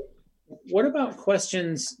wife? What about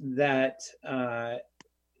questions that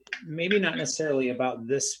maybe not necessarily about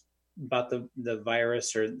this, about the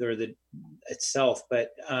virus or the itself,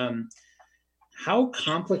 but how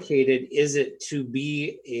complicated is it to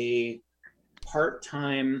be a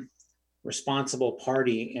part-time responsible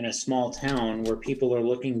party in a small town where people are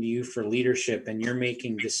looking to you for leadership and you're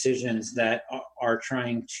making decisions that are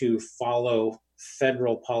trying to follow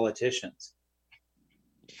federal politicians?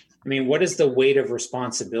 I mean, what is the weight of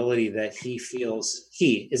responsibility that he feels?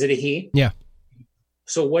 Is it a he? Yeah.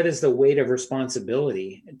 So what is the weight of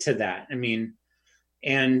responsibility to that? I mean,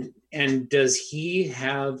 and does he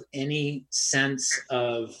have any sense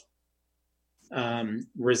of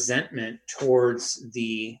resentment towards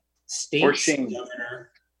the state's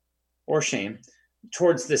governor, or shame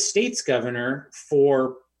towards the state's governor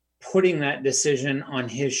for putting that decision on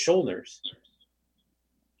his shoulders?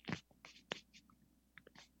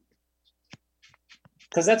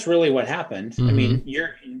 Because that's really what happened. Mm-hmm. I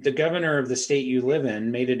mean, the governor of the state you live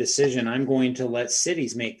in made a decision. I'm going to let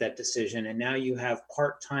cities make that decision. And now you have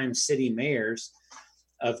part-time city mayors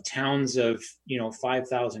of towns of,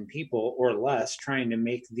 5,000 people or less trying to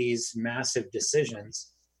make these massive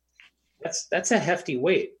decisions. That's a hefty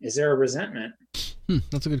weight. Is there a resentment?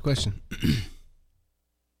 That's a good question.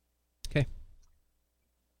 Okay.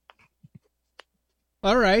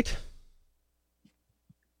 All right.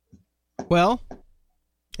 Well,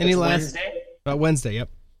 any last Wednesday? Wednesday, yep.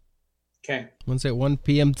 Okay. Wednesday at 1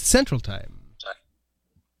 p.m. Central Time.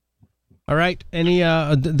 All right. Any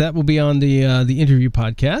that will be on the interview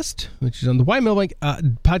podcast, which is on the Y Milbank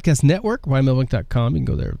podcast network, ymilbank.com. You can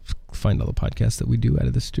go there, find all the podcasts that we do out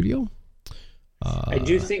of the studio. I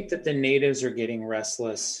do think that the natives are getting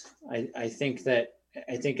restless. I think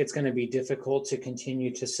it's going to be difficult to continue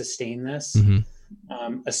to sustain this. Mm-hmm.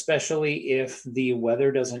 Especially if the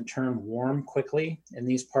weather doesn't turn warm quickly in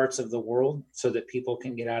these parts of the world so that people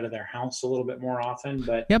can get out of their house a little bit more often.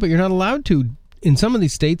 But you're not allowed to in some of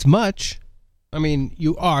these states much. I mean,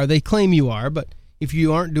 you are. They claim you are, but if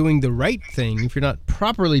you aren't doing the right thing, if you're not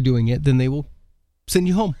properly doing it, then they will send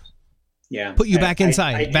you home. Yeah. Put you back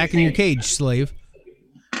inside, back in your cage, slave.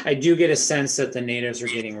 I do get a sense that the natives are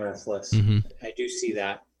getting restless. Mm-hmm. I do see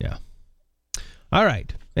that. Yeah. All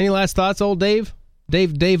right. Any last thoughts, old Dave?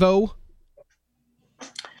 Dave-O?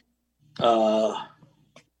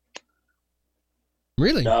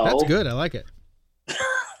 Really? No. That's good. I like it.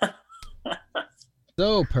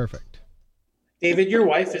 So perfect. David, your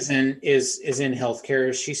wife is in healthcare.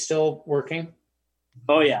 Is she still working?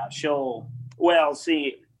 Oh yeah,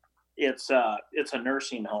 it's a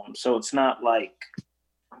nursing home, so it's not like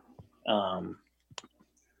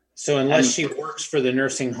so unless she works for the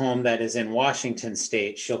nursing home that is in Washington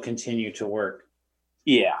state, she'll continue to work.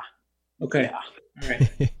 Yeah. Okay. Yeah. All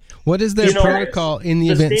right. What is their protocol in the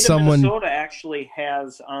event someone... The state of Minnesota actually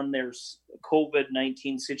has on their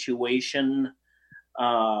COVID-19 situation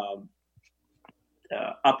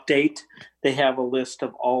update, they have a list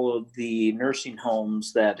of all of the nursing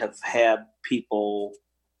homes that have had people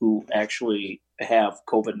who actually have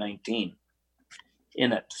COVID-19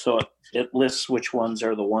 in it. So it lists which ones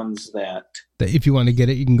are the ones that if you want to get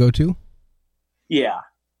it, you can go to? Yeah.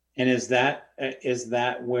 And is that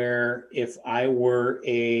where, if I were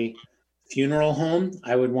a funeral home,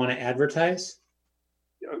 I would want to advertise?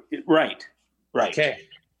 Right. Okay.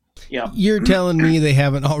 Yeah. You're telling me they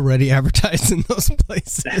haven't already advertised in those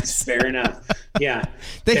places? That's fair enough. Yeah.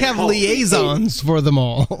 They have liaisons for them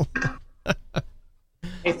all.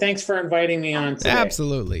 Hey, thanks for inviting me on today.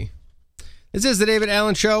 Absolutely. This is the David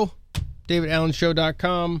Allen Show.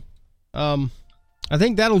 DavidAllenShow.com. I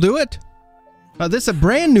think that'll do it. This is a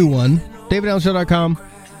brand new one. DavidAllenShow.com.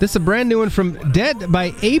 This is a brand new one from Dead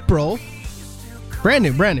by April. Brand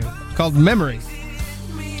new. Called Memory.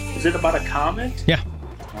 Is it about a comet? Yeah.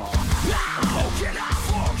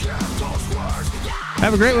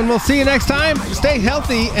 Have a great one. We'll see you next time. Stay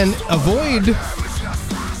healthy and avoid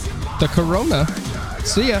the corona.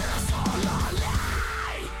 See ya.